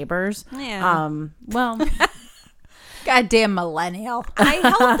your neighbors. Yeah. Well, Goddamn millennial. I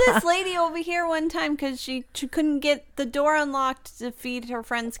helped this lady over here one time because she couldn't get the door unlocked to feed her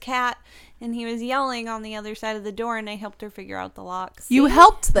friend's cat, and he was yelling on the other side of the door, and I helped her figure out the locks. You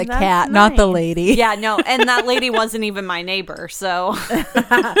helped the That's cat, not the nice. lady. Yeah, no, and that lady wasn't even my neighbor, so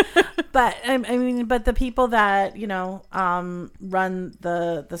but I mean, but the people that run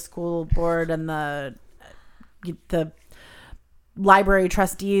the school board and the library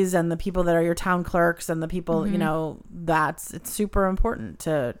trustees and the people that are your town clerks and the people it's super important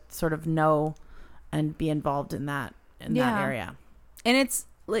to sort of know and be involved in that area. And it's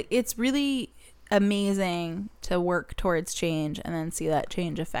like it's really amazing to work towards change and then see that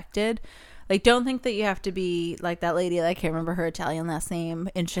change affected. Like, don't think that you have to be like that lady. I can't remember her Italian last name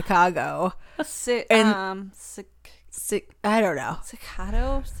in Chicago. I don't know.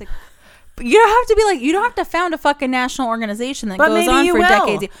 Staccato. You don't have to be like, you don't have to found a fucking national organization that But goes maybe on you for will.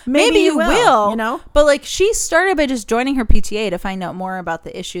 decades. Maybe you will, But like, she started by just joining her PTA to find out more about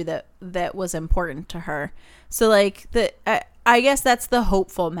the issue that was important to her. So like I guess that's the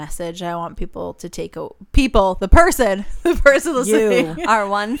hopeful message I want people to take. The person listening. Our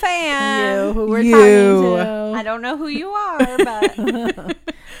one fan. You who we're You. talking to. I don't know who you are, but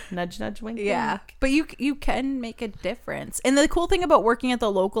Nudge, nudge, wink, Yeah, wink. but you can make a difference. And the cool thing about working at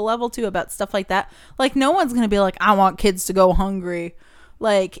the local level too, about stuff like that, like no one's gonna be like, I want kids to go hungry,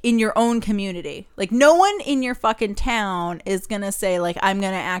 like in your own community. Like no one in your fucking town is gonna say like, I'm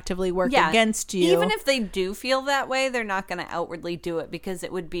gonna actively work against you. Even if they do feel that way, they're not going to outwardly do it because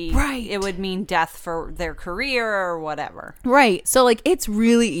it would be Right. It would mean death for their career or whatever. Right. So like it's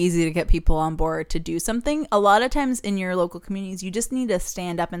really easy to get people on board to do something. A lot of times in your local communities, you just need to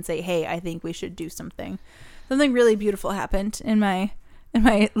stand up and say, hey, I think we should do something. Something really beautiful happened in my in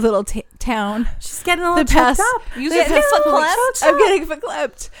my little town. She's getting a little The choked past- up. You getting verklempt? I'm getting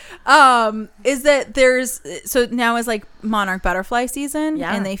verklempt. Is that so now is like monarch butterfly season,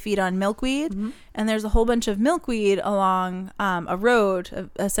 Yeah. and they feed on milkweed, and there's a whole bunch of milkweed along a road,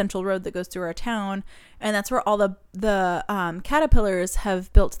 a central road that goes through our town, and that's where all the caterpillars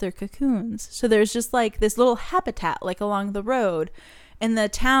have built their cocoons. So there's just like this little habitat like along the road. And the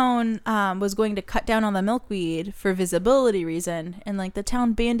town was going to cut down on the milkweed for visibility reason, and like the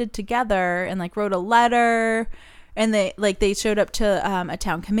town banded together and like wrote a letter, and they showed up to a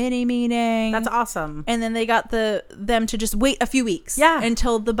town committee meeting. That's awesome. And then they got them to just wait a few weeks,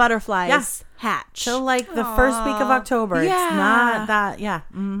 until the butterflies hatch. So like the first week of October. Yeah. It's not that. Yeah.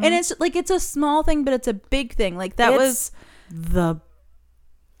 Mhm. And it's like it's a small thing, but it's a big thing. Like that was the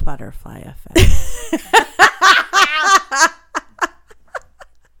butterfly effect.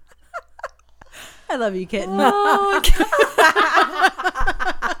 I love you, kitten.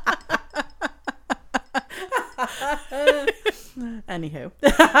 Anywho.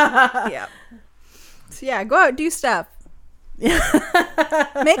 Yeah. So yeah, go out, do stuff. Make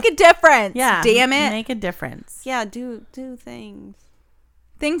a difference. Yeah. Damn it. Make a difference. Yeah, do things.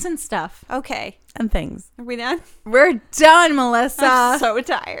 Things and stuff. Okay. And things. Are we done? We're done, Melissa. I'm so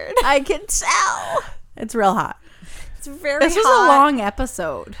tired. I can tell. It's real hot. It's very This was hot. a long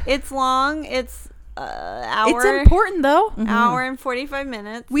episode. It's long. It's hour. It's important though. Hour and 45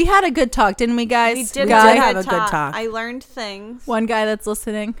 minutes. We had a good talk, didn't we, guys? We did Guy. have have a good talk. I learned things. One guy that's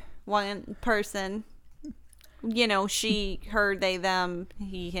listening. One person. You know, she, her, they, them,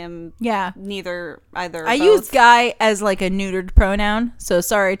 he, him. Yeah. Neither, either. I both. use guy as like a neutered pronoun, so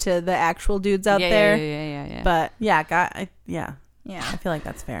sorry to the actual dudes out there. Yeah. But Yeah. Yeah. yeah. I feel like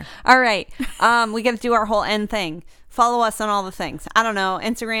that's fair. All right. We got to do our whole end thing. Follow us on all the things. I don't know.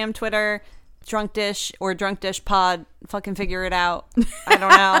 Instagram, Twitter, Drunk Dish or Drunk Dish Pod. Fucking figure it out. I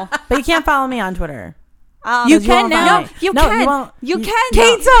don't know. But you can't follow me on Twitter. You You can won't now. follow me. You No, can. you won't. You You- can.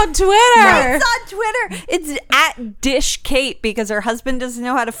 Kate's on Twitter. Kate's on Twitter. It's at Dish Kate because her husband doesn't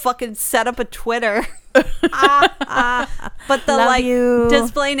know how to fucking set up a Twitter. But the Love you.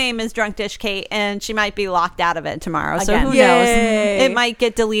 display name is Drunk Dish Kate, and she might be locked out of it tomorrow. So Again. who Yay. knows? It might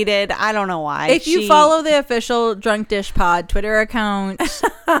get deleted. I don't know why. If you follow the official Drunk Dish Pod Twitter account,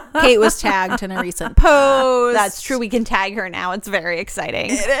 Kate was tagged in a recent post. That's true. We can tag her now. It's very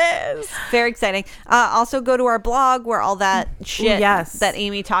exciting. It is. Very exciting. Also, go to our blog where all that shit yes. that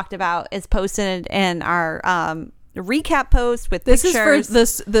Amy talked about is posted in our recap post with This pictures.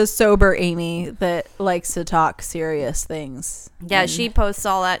 is for the sober Amy that likes to talk serious things. Yeah, she posts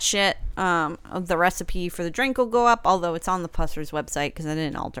all that shit. The recipe for the drink will go up, although it's on the Pussers website because I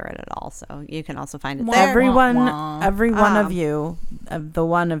didn't alter it at all. So you can also find it there. Every one wah. of you, the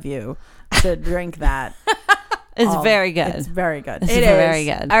one of you, should drink that. It's very good. It's very good. It's very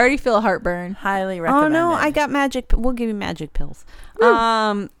good. I already feel heartburn. Highly Oh recommend no, it. I got magic. We'll give you magic pills.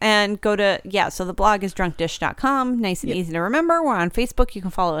 And go to, so the blog is drunkdish.com. Nice and easy to remember. We're on Facebook. You can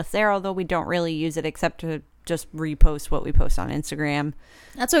follow us there, although we don't really use it except to just repost what we post on Instagram.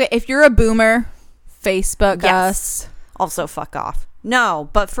 That's okay. If you're a boomer, Facebook Yes. us. Also, fuck off. No,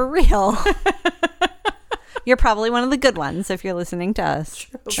 but for real. You're probably one of the good ones if you're listening to us.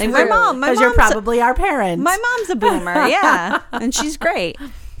 Like my mom. My because you're mom's probably our parent. My mom's a boomer, yeah, and she's great.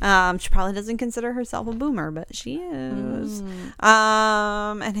 She probably doesn't consider herself a boomer, but she is. And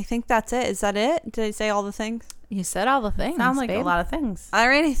I think that's it. Is that it? Did I say all the things? You said all the things. Sound like babe. a lot of things. All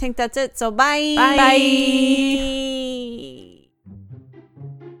right, I think that's it. So bye. Bye.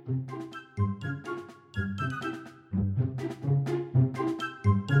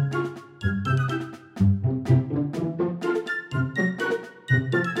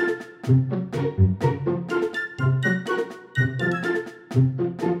 Bye.